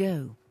 days to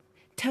go,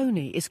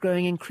 Tony is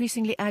growing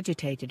increasingly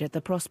agitated at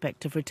the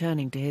prospect of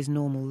returning to his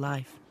normal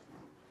life.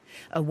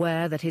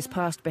 Aware that his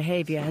past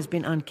behaviour has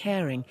been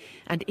uncaring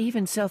and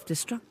even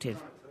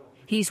self-destructive,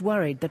 he's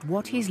worried that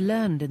what he's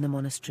learned in the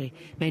monastery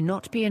may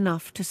not be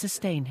enough to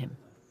sustain him.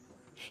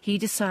 He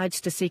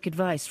decides to seek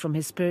advice from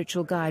his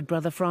spiritual guide,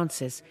 Brother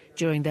Francis,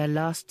 during their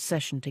last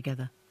session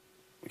together.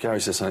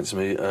 Gary said something to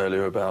me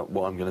earlier about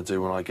what I'm going to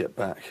do when I get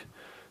back,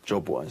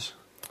 job-wise.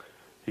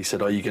 He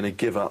said, are you going to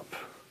give up?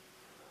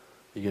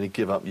 Are you going to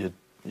give up your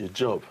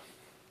job?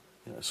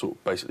 You know,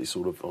 basically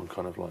on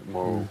kind of like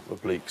moral,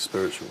 oblique,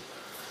 spiritual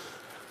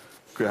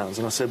grounds.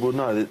 And I said, well,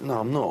 no,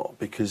 I'm not,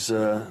 because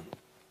I'm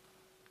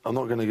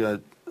not going to go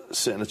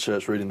sit in a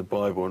church reading the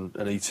Bible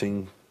and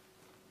eating,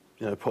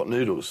 you know, pot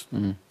noodles.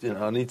 You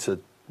know, I need to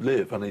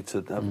live. I need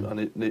to have. I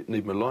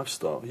need my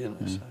lifestyle. You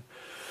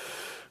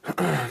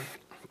know.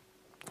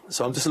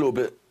 So I'm just a little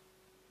bit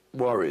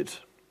worried.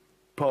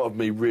 Part of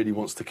me really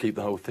wants to keep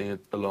the whole thing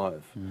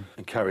alive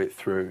and carry it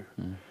through.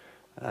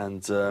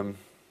 And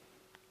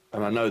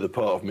I know the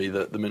part of me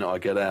that the minute I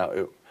get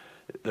out,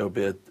 there'll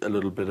be a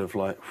little bit of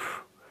like,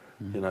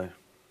 you know,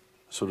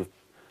 sort of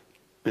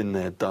been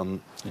there,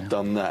 done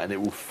that, and it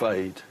will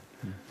fade.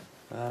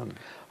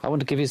 I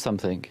want to give you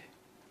something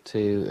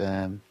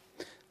to,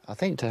 I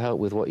think, to help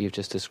with what you've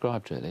just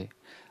described, really.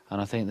 And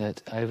I think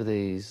that over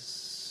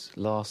these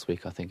last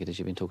week, I think it is,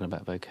 you've been talking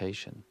about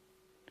vocation.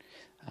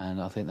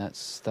 And I think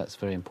that's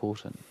very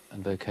important.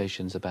 And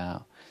vocation's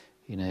about,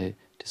 you know,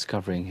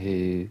 discovering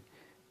who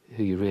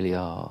you really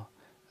are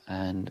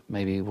and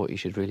maybe what you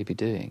should really be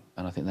doing.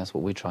 And I think that's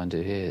what we try and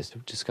do here, is to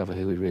discover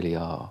who we really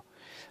are.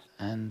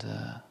 And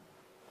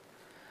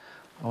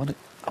I want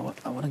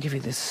to give you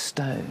this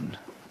stone,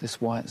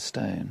 this white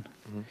stone.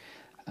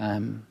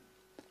 I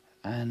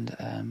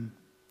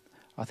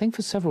think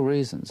for several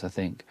reasons. I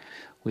think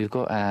we've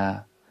got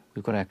our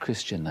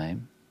Christian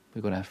name,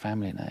 we've got our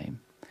family name,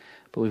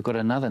 but we've got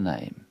another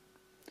name,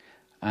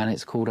 and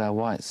it's called our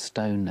white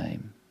stone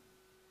name.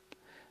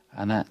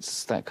 And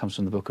that comes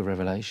from the book of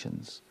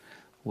Revelations,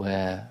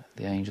 where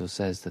the angel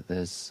says that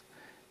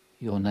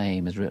your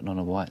name is written on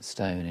a white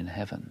stone in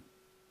heaven.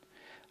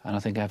 And I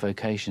think our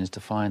vocation is to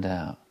find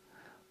out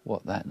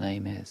what that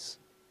name is.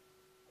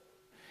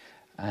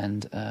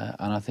 And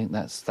I think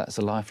that's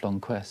a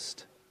lifelong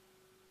quest.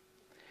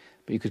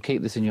 But you could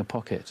keep this in your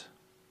pocket.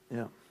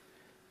 Yeah.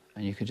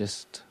 And you could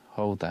just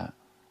hold that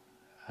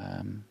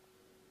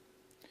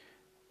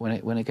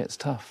when it gets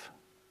tough.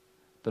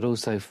 But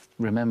also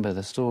remember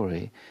the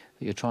story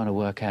that you're trying to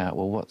work out,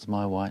 well, what's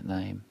my white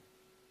name?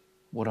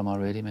 What am I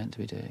really meant to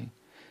be doing?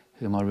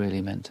 Who am I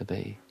really meant to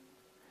be?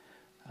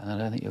 And I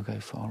don't think you'll go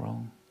far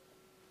wrong.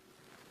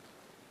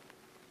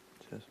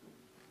 Cheers.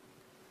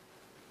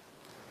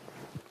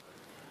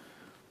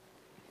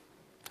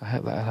 I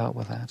hope that'll help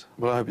with that.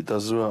 Well, I hope it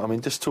does as well. I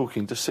mean, just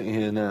sitting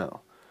here now,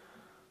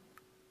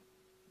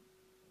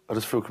 I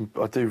just feel,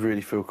 I do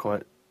really feel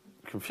quite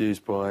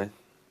confused by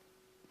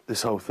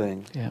this whole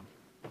thing. Yeah.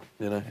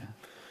 You know? Yeah.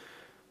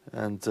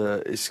 And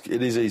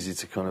it is easy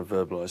to kind of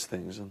verbalise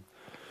things,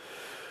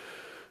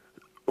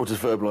 or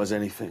just verbalise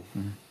anything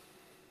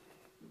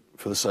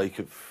for the sake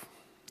of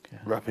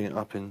wrapping it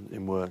up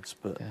in words,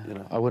 but, you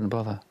know. I wouldn't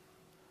bother.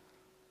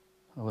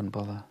 I wouldn't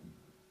bother.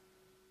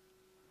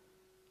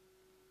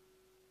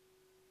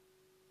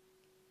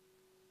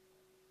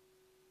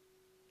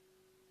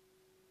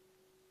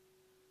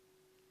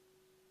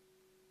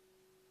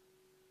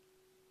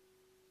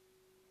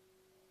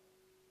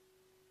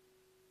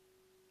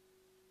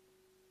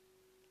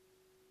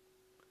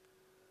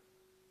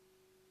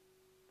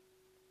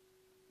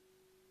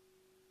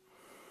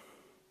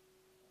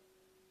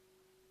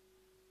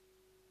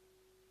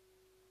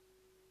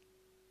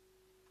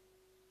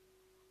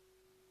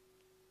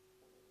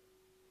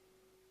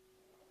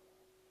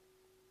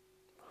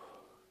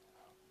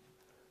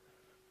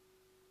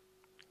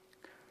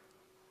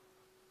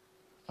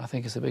 I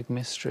think it's a big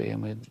mystery,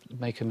 and we'd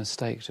make a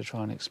mistake to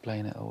try and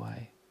explain it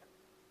away.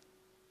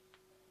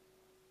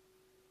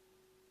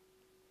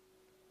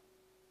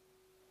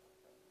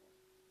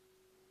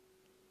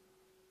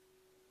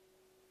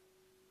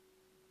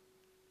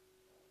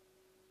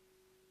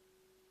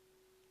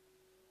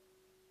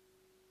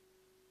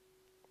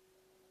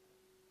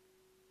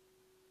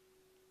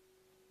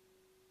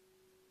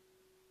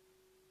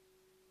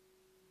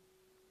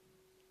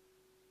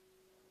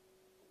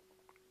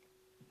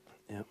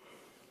 Yep.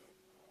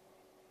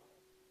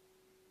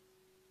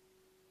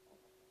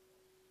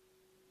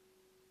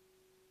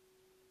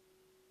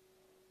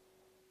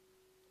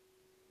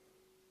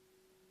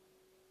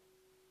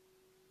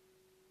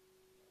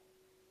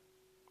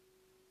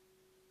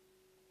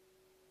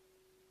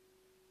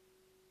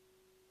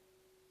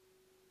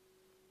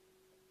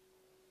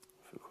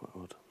 I feel quite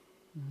odd.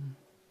 Mm.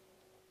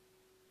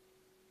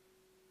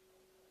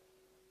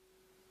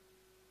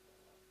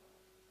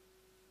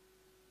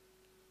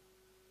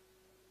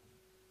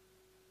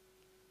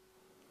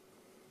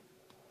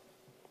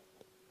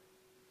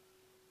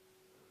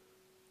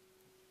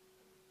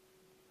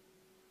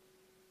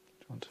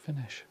 Do you want to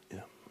finish? Yeah.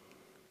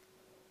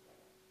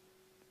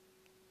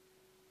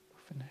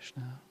 We'll finish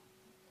now.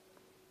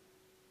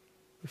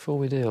 Before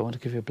we do, I want to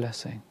give you a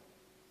blessing.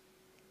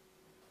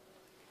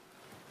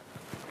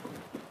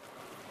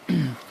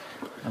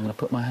 I'm going to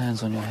put my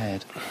hands on your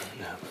head.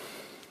 Yeah.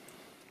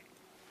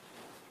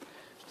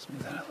 Just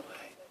move that out of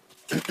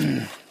the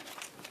way.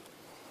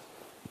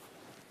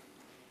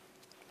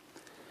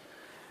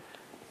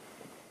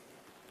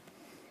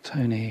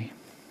 Tony,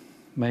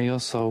 may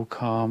your soul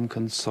calm,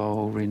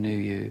 console, renew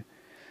you.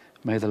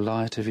 May the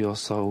light of your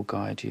soul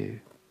guide you.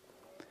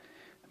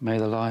 May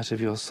the light of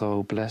your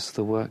soul bless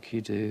the work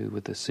you do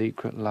with the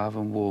secret love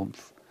and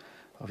warmth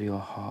of your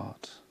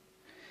heart.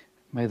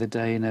 May the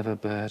day never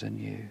burden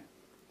you.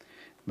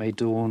 May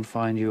dawn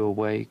find you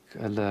awake,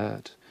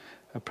 alert,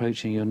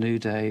 approaching your new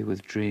day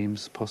with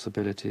dreams,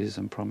 possibilities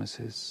and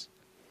promises.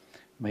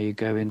 May you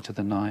go into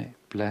the night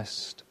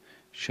blessed,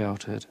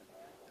 sheltered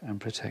and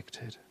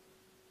protected.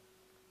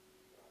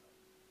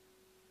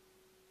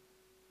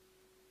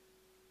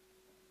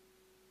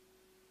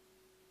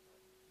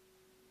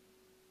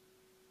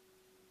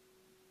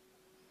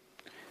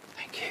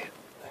 Thank you.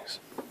 Thanks.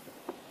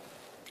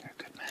 You're a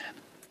good man.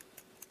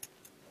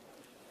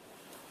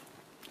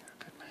 You're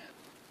a good man.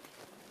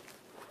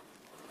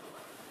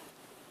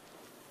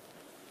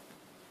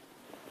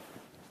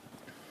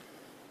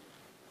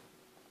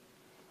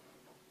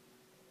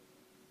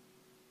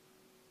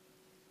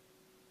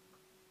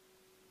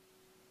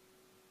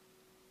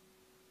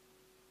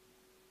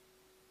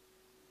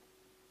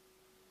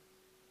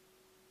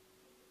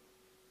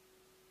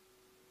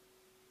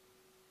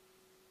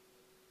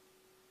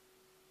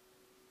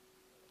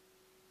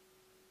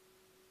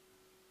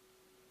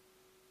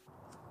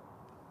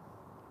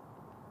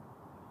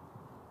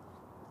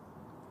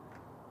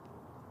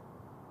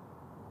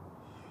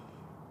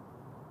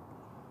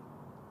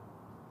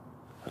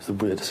 It's the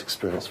weirdest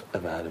experience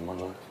I've ever had in my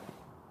life.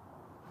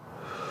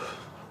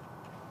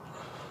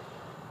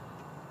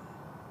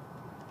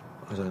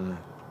 I don't know.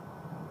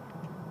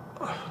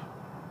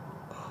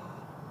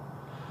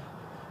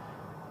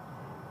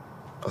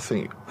 I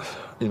think,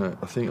 you know,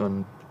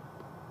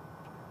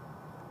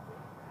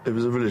 it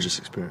was a religious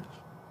experience.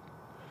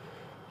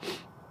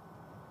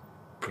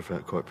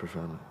 Quite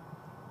profoundly.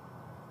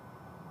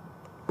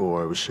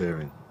 Or I was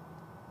sharing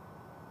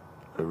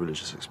a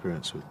religious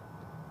experience with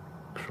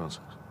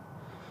Francis.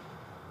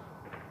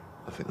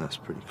 I think that's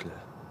pretty clear.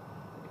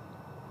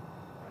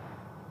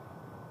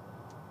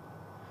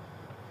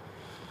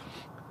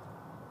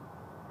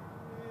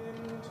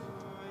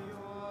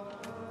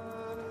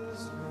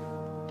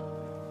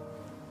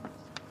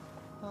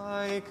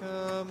 I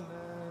commend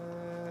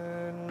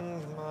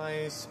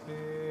my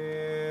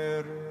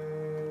spirit.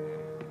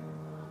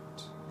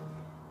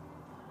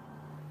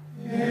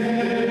 Into your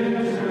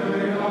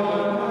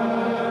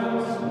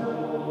hands,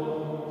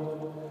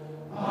 Lord,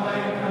 I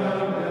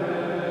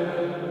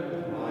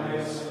commend my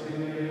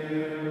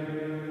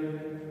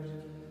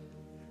spirit.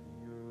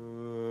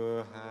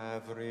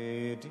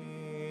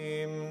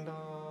 redeemed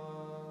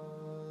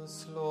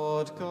us,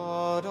 Lord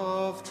God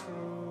of truth.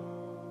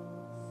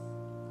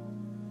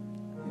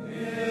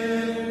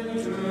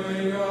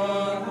 Into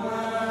your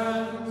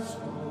hands,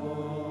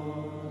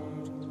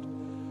 Lord,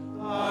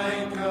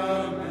 I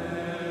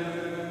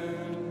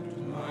commend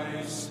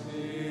my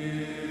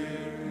spirit.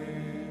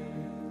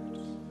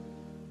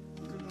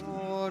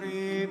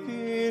 Glory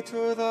be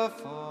to the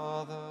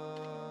Father,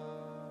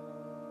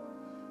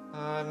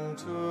 and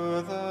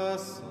to the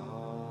Son,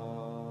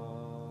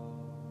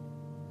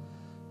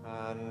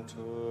 and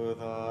to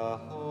the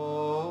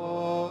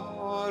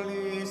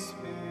Holy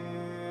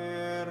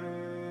Spirit.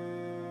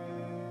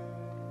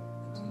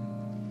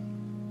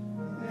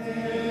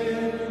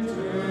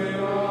 Into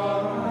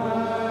your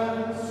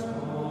hands,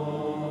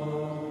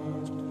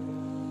 Lord,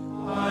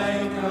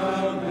 I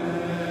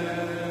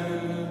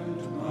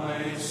commend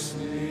my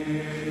spirit.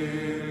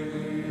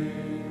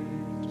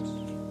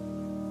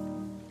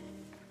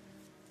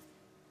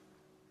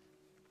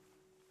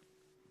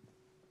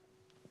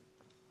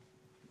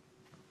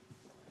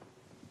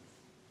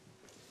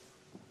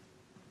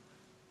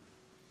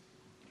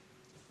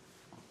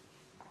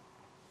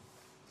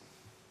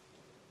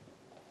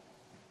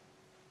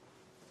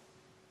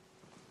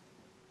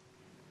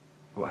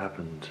 What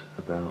happened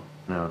about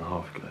an hour and a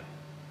half ago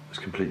has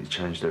completely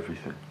changed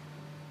everything.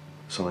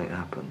 Something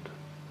happened.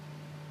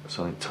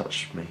 Something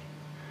touched me.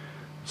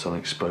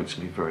 Something spoke to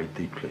me very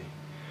deeply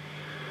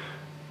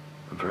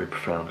and very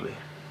profoundly.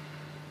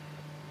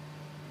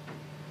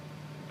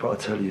 But I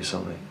tell you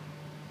something,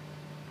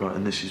 right,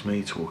 and this is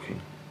me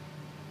talking.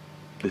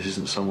 This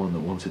isn't someone that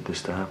wanted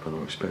this to happen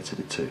or expected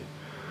it to.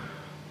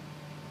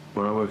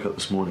 When I woke up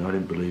this morning, I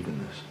didn't believe in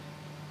this.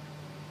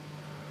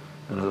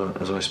 And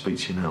as I speak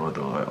to you now, I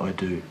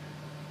do.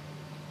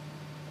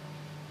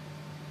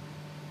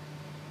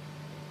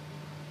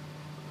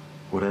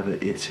 Whatever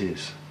it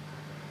is,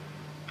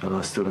 and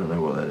I still don't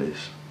know what that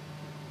is,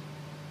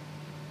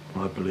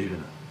 I believe in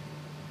it,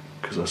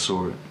 because I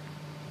saw it,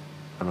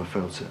 and I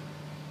felt it,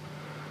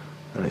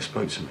 and it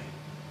spoke to me.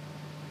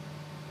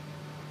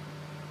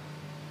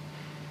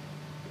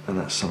 And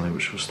that's something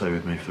which will stay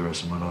with me for the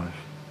rest of my life.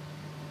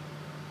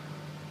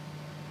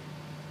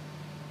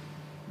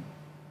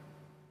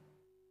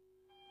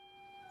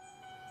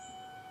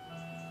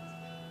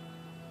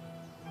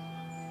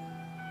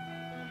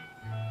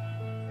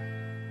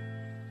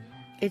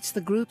 It's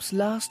the group's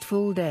last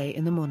full day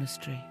in the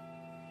monastery.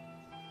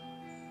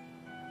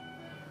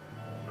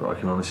 But I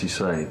can honestly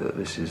say that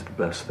this is the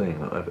best thing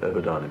that I've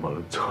ever done in my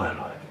entire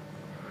life.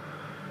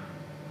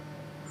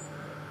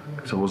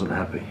 Because I wasn't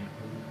happy,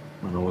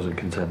 and I wasn't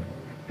content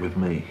with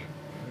me.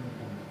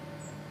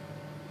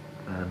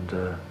 And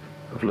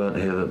I've learnt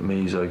here that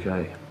me's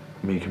okay.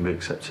 Me can be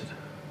accepted.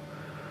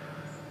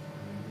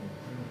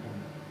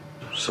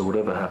 So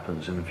whatever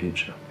happens in the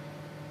future,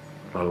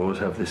 I'll always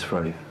have this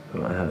faith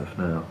that I have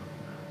now.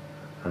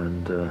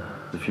 And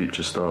the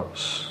future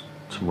starts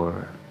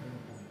tomorrow.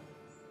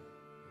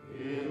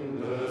 In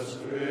the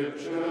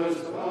scriptures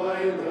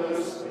by the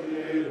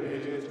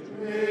Spirit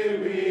may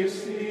we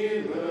see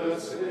the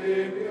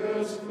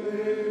Saviour's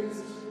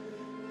face,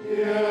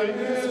 hear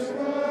his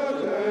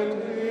word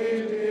and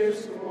heed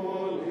his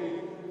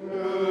calling,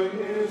 know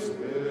his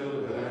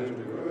will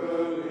and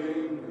grow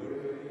in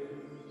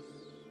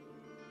grace.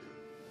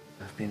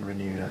 I've been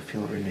renewed, I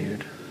feel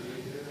renewed,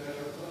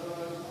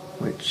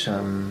 which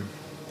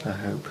I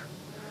hope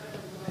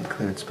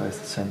includes both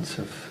the sense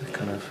of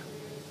kind of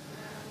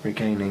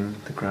regaining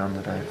the ground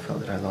that I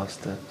felt that I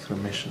lost, the sort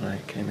of mission I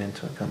came in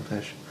to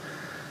accomplish,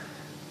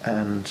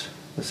 and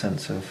the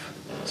sense of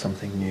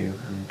something new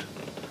and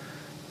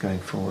going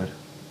forward.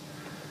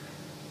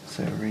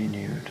 So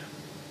renewed,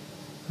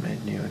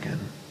 made new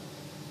again.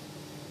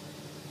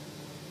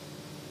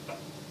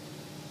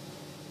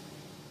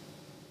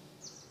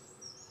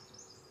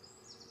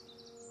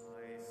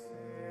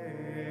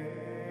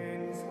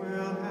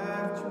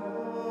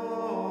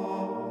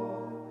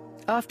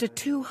 After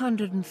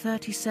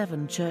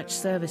 237 church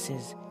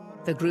services,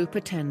 the group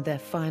attend their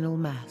final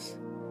Mass.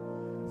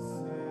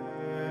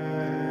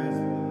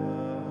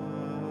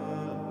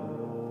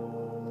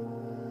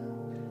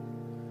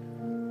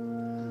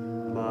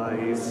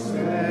 My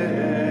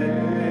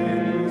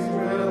saints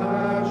will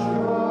have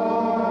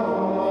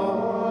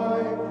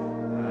joy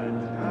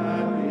and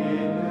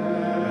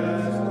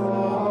happiness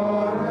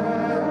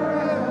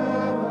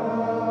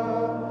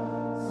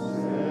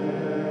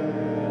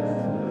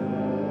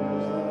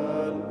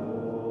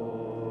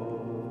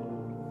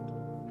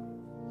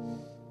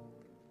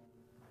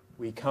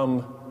We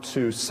come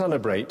to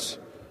celebrate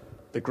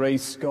the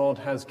grace God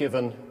has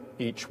given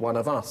each one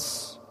of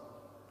us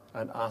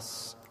and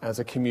us as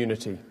a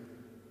community.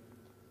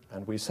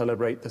 And we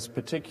celebrate this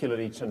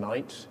particularly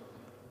tonight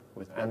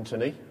with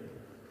Anthony,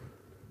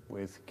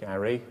 with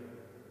Gary,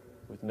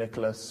 with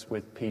Nicholas,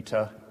 with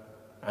Peter,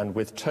 and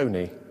with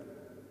Tony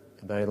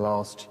in their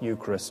last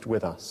Eucharist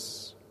with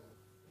us.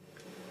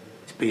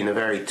 It's been a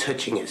very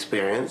touching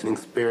experience, an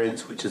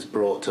experience which has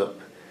brought up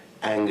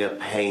anger,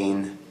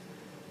 pain,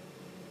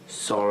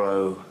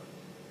 sorrow,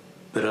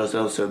 but has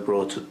also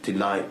brought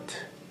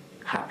delight,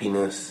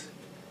 happiness,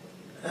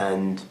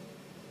 and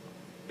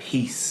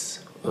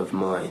peace of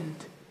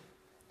mind.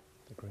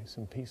 The grace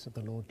and peace of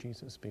the Lord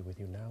Jesus be with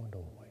you now and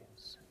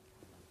always.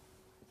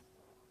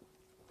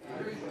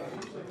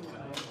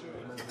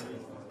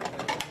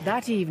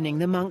 That evening,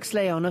 the monks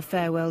lay on a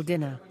farewell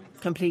dinner,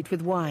 complete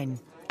with wine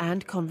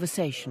and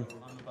conversation.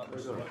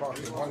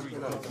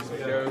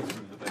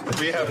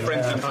 We have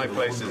friends in high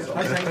places.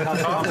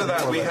 After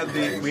that, we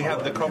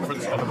had the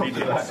conference on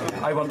obedience.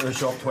 I went to the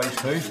shop twice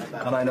too,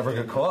 and I never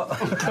got caught.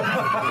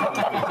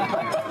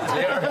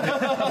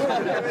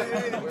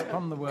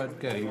 From the word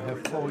go, you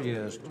have 4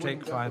 years to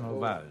take final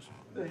vows.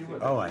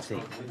 Oh, I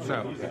see.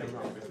 So,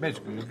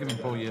 basically, you're given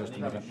 4 years to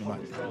make up your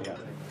mind.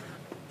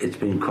 It's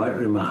been quite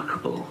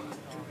remarkable,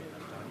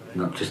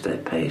 not just their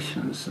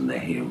patience and their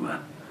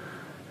humour,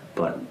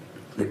 but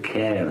the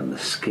care and the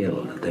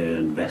skill that they're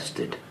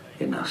invested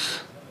in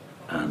us,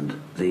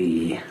 and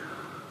the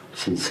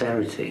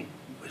sincerity,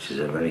 which is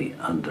a very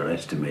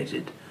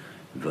underestimated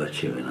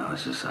virtue in our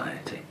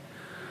society,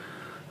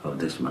 of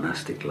this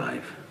monastic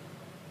life,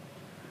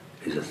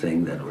 is a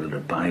thing that will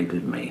abide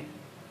with me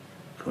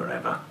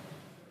forever.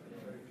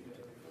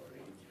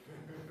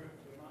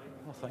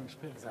 Well, thanks,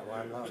 Pete. Is that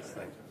why I'm last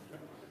then?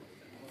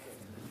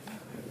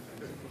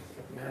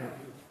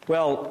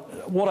 Well,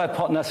 what I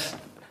put in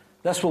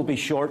this will be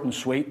short and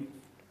sweet,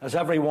 as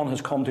everyone has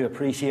come to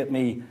appreciate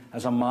me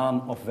as a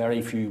man of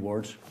very few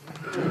words.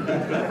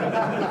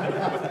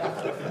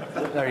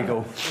 There you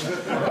go.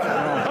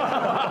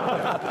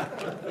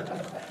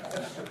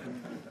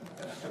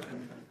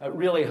 It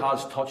really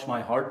has touched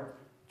my heart,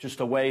 just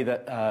the way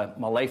that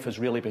my life has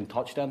really been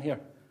touched in here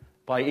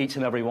by each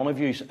and every one of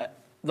you.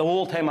 The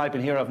whole time I've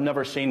been here, I've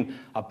never seen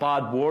a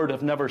bad word.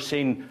 I've never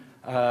seen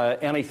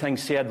anything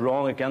said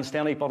wrong against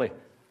anybody.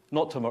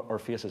 Not to our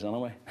faces,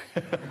 anyway.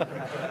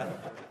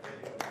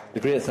 The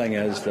great thing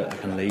is that I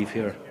can leave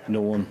here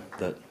knowing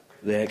that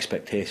the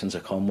expectations I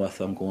come with,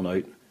 I'm going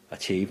out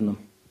achieving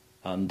them.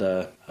 And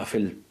I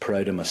feel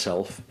proud of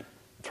myself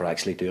for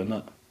actually doing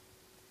that.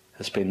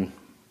 It's been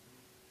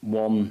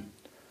one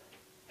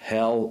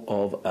hell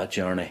of a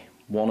journey,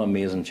 one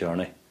amazing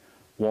journey,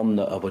 one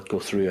that I would go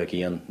through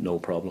again, no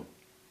problem.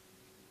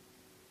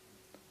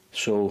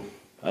 So,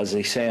 as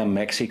they say in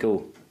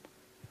Mexico,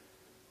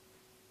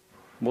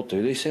 what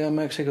do they say in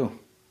Mexico?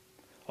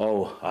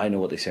 Oh, I know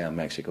what they say in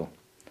Mexico.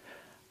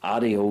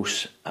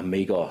 Adios,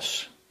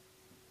 amigos.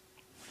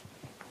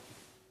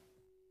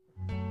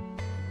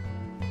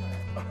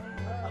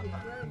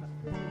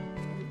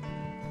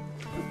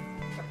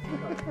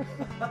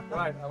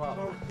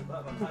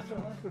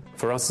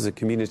 For us as a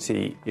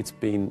community, it's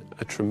been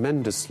a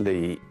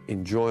tremendously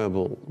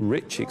enjoyable,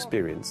 rich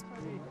experience.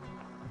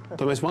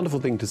 The most wonderful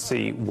thing to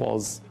see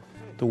was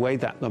the way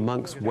that the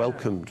monks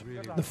welcomed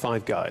the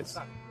five guys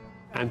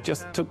and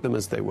just took them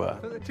as they were.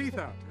 Put the teeth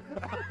out.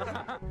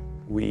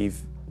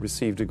 We've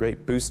received a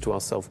great boost to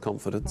our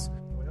self-confidence.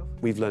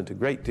 We've learned a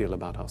great deal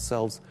about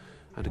ourselves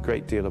and a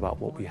great deal about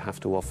what we have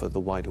to offer the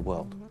wider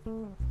world.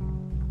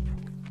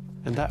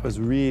 And that was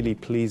really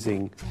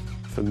pleasing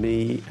for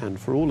me and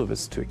for all of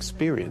us to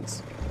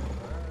experience,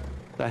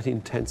 that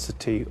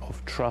intensity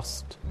of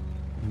trust,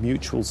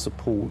 mutual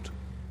support,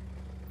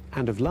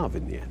 and of love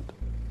in the end.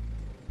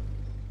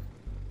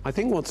 I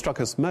think what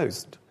struck us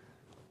most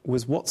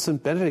was what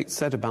St. Benedict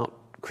said about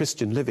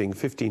Christian living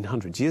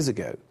 1500 years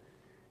ago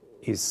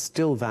is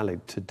still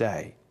valid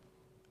today,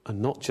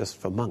 and not just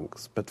for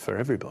monks, but for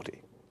everybody.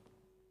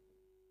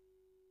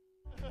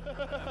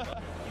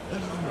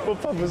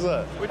 What pub was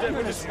that? We're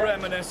just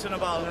reminiscing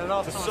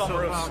about the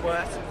summer of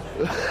sweat.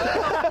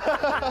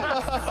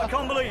 I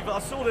can't believe it. I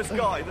saw this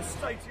guy, the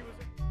state he was in.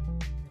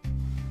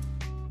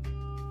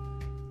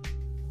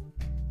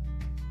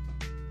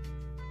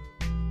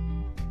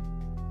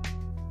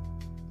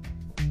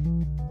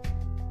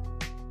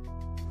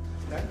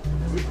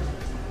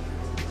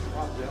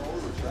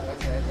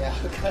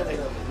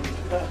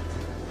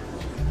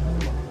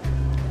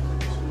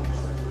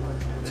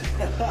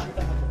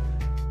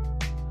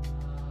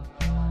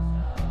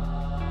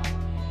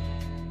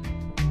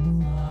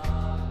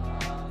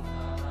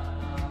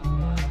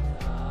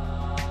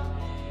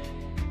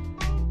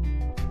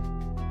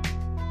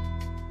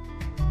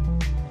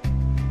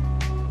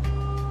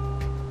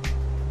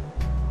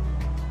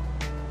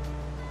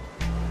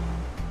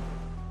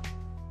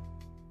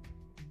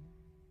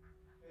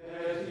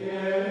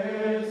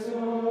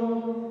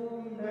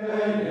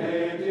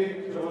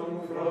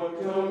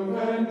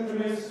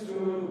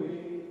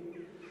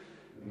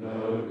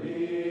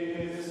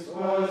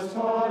 Was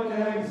taught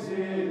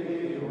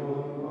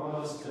exilium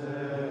oster